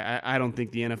agreement. I don't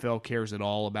think the NFL cares at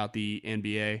all about the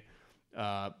NBA.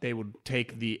 They would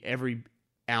take every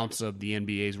ounce of the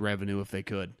NBA's revenue if they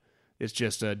could. It's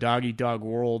just a dog-eat-dog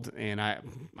world, and I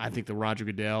think the Roger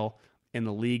Goodell and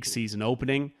the league season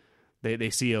opening,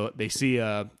 they see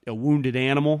a wounded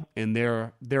animal, and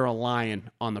they're a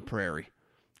lion on the prairie,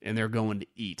 and they're going to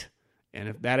eat. And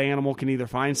if that animal can either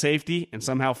find safety and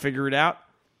somehow figure it out,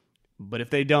 but if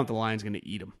they don't, the lion's going to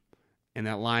eat them. And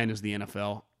that lion is the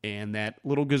NFL. And that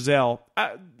little gazelle,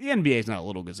 the NBA is not a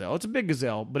little gazelle. It's a big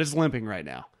gazelle, but it's limping right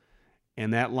now.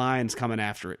 And that lion's coming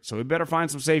after it. So we better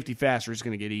find some safety fast or it's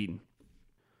going to get eaten.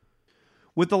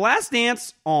 With The Last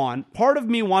Dance on, part of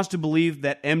me wants to believe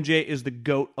that MJ is the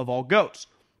GOAT of all GOATs.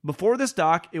 Before this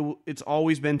doc, it's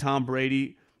always been Tom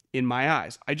Brady in my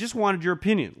eyes. I just wanted your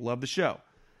opinion. Love the show.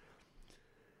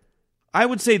 I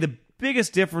would say the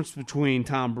biggest difference between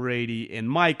Tom Brady and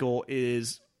Michael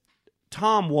is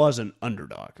Tom was an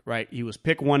underdog, right? He was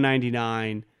pick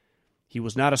 199. He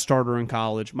was not a starter in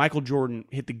college. Michael Jordan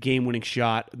hit the game-winning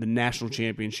shot in the national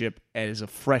championship as a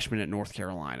freshman at North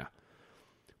Carolina.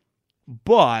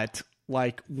 But,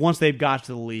 once they've got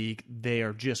to the league, they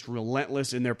are just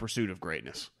relentless in their pursuit of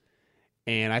greatness.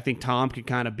 And I think Tom can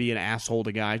kind of be an asshole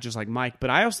to guys just like Mike. But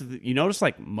I also, you notice,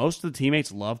 most of the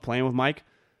teammates love playing with Mike.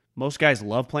 Most guys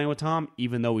love playing with Tom,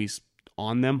 even though he's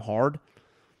on them hard.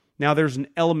 Now, there's an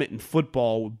element in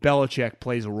football where Belichick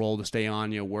plays a role to stay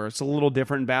on you, where it's a little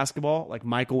different in basketball. Like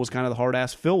Michael was kind of the hard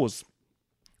ass. Phil was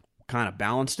kind of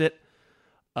balanced it.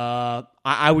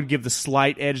 I would give the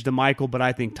slight edge to Michael, but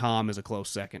I think Tom is a close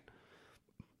second.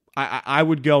 I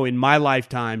would go in my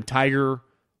lifetime, Tiger.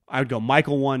 I would go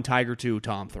Michael 1, Tiger 2,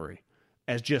 Tom 3,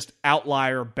 as just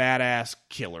outlier, badass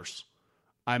killers.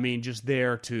 I mean, just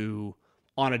there to,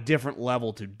 on a different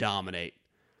level, to dominate.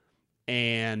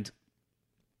 And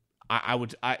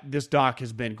this doc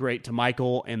has been great to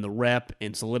Michael and the rep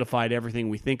and solidified everything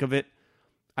we think of it.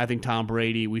 I think Tom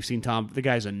Brady, we've seen Tom, the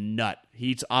guy's a nut. He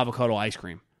eats avocado ice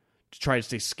cream to try to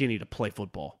stay skinny to play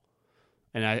football.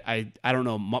 And I don't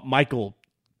know, Michael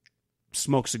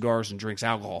smokes cigars and drinks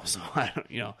alcohol, so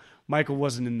Michael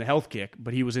wasn't in the health kick,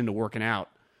 but he was into working out.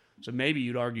 So maybe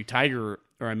you'd argue Tiger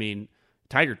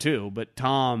too, but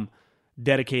Tom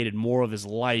dedicated more of his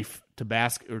life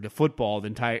to football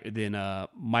than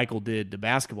Michael did to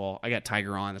basketball. I got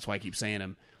Tiger on, that's why I keep saying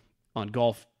him on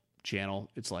Golf Channel.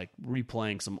 It's like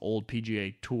replaying some old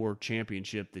PGA Tour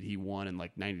championship that he won in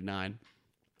 99.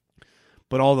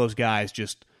 But all those guys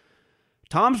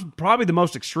Tom's probably the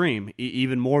most extreme,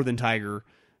 even more than Tiger.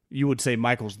 You would say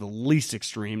Michael's the least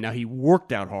extreme. Now, he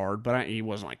worked out hard, but he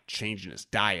wasn't changing his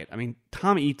diet. I mean,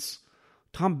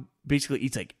 Tom basically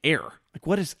eats like air.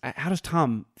 How does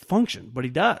Tom function? But he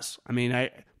does. I mean,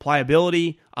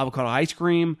 pliability, avocado ice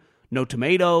cream, no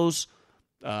tomatoes,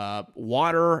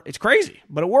 water. It's crazy,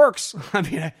 but it works. I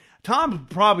mean, Tom's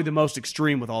probably the most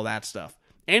extreme with all that stuff.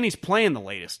 And he's playing the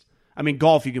latest. I mean,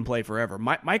 golf you can play forever.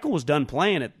 Michael was done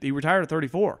playing it. He retired at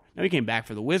 34. Now he came back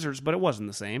for the Wizards, but it wasn't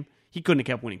the same. He couldn't have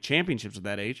kept winning championships at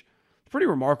that age. It's pretty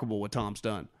remarkable what Tom's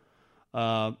done.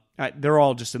 They're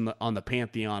all just on the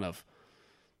pantheon of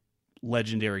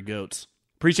legendary GOATs.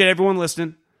 Appreciate everyone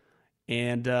listening,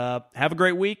 and have a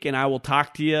great week. And I will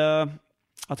talk to you.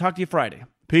 I'll talk to you Friday.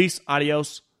 Peace,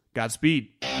 adios,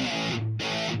 Godspeed.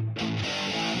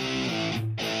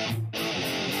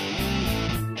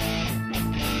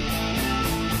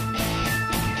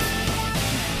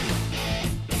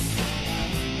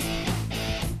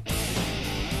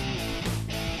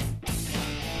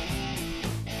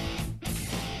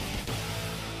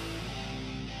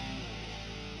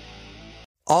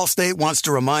 Allstate wants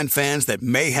to remind fans that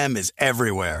mayhem is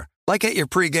everywhere, like at your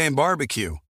pregame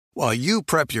barbecue. While you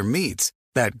prep your meats,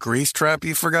 that grease trap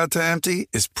you forgot to empty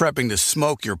is prepping to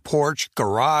smoke your porch,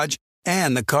 garage,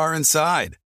 and the car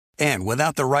inside. And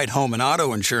without the right home and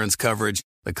auto insurance coverage,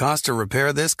 the cost to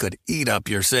repair this could eat up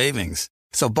your savings.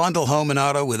 So bundle home and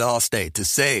auto with Allstate to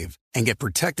save and get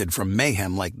protected from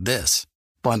mayhem like this.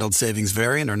 Bundled savings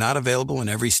vary and are not available in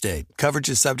every state. Coverage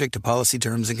is subject to policy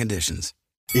terms and conditions.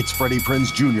 It's Freddie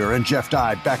Prinze Jr. and Jeff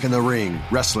Dye back in the ring.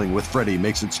 Wrestling with Freddie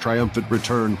makes its triumphant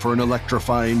return for an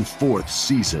electrifying 4th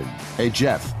season. Hey,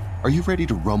 Jeff, are you ready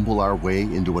to rumble our way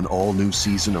into an all-new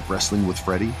season of Wrestling with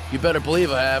Freddie? You better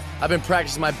believe I have. I've been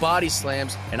practicing my body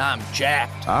slams, and I'm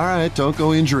jacked. All right, don't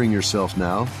go injuring yourself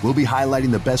now. We'll be highlighting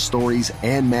the best stories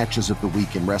and matches of the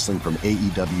week in wrestling from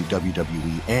AEW,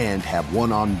 WWE, and have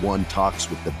one-on-one talks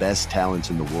with the best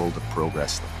talents in the world of pro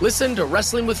wrestling. Listen to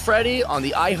Wrestling with Freddie on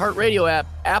the iHeartRadio app,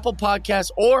 Apple Podcasts,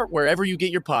 or wherever you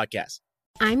get your podcasts.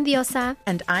 I'm Diosa.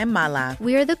 And I'm Mala.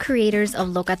 We are the creators of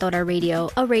Locatora Radio,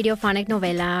 a radiophonic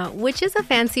novela, which is a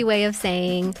fancy way of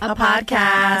saying a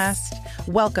podcast.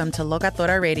 Welcome to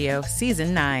Locatora Radio,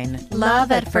 Season 9.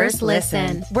 Love at first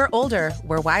listen. We're older,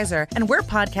 we're wiser, and we're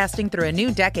podcasting through a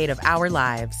new decade of our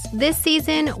lives. This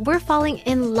season, we're falling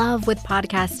in love with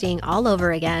podcasting all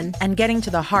over again. And getting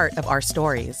to the heart of our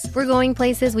stories. We're going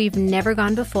places we've never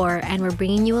gone before, and we're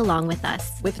bringing you along with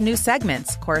us. With new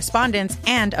segments, correspondence,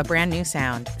 and a brand new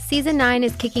sound. Season 9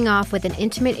 is kicking off with an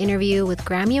intimate interview with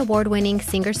Grammy Award-winning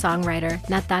singer-songwriter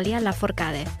Natalia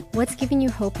Lafourcade. What's giving you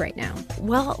hope right now?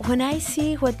 Well, when I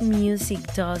see what music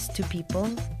does to people,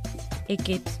 it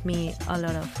gives me a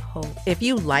lot of hope. If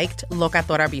you liked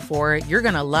Locatora before, you're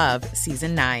going to love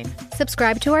Season 9.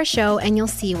 Subscribe to our show and you'll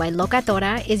see why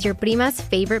Locatora is your prima's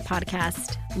favorite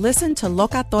podcast. Listen to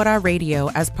Locatora Radio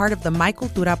as part of the My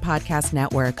Cultura Podcast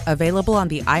Network, available on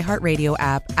the iHeartRadio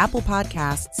app, Apple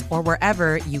Podcasts, or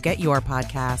wherever you get your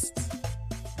podcasts.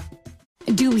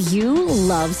 Do you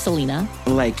love Selena?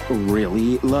 Like,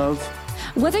 really love?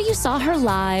 Whether you saw her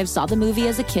live, saw the movie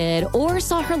as a kid, or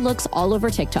saw her looks all over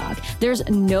TikTok, there's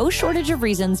no shortage of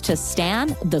reasons to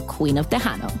stan the Queen of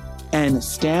Tejano. And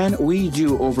Stan, we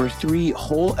do over 3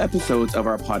 whole episodes of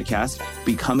our podcast,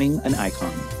 Becoming an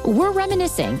Icon. We're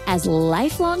reminiscing as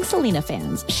lifelong Selena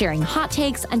fans, sharing hot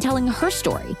takes and telling her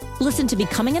story. Listen to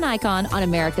Becoming an Icon on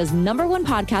America's #1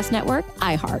 podcast network,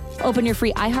 iHeart. Open your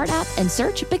free iHeart app and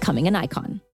search Becoming an Icon.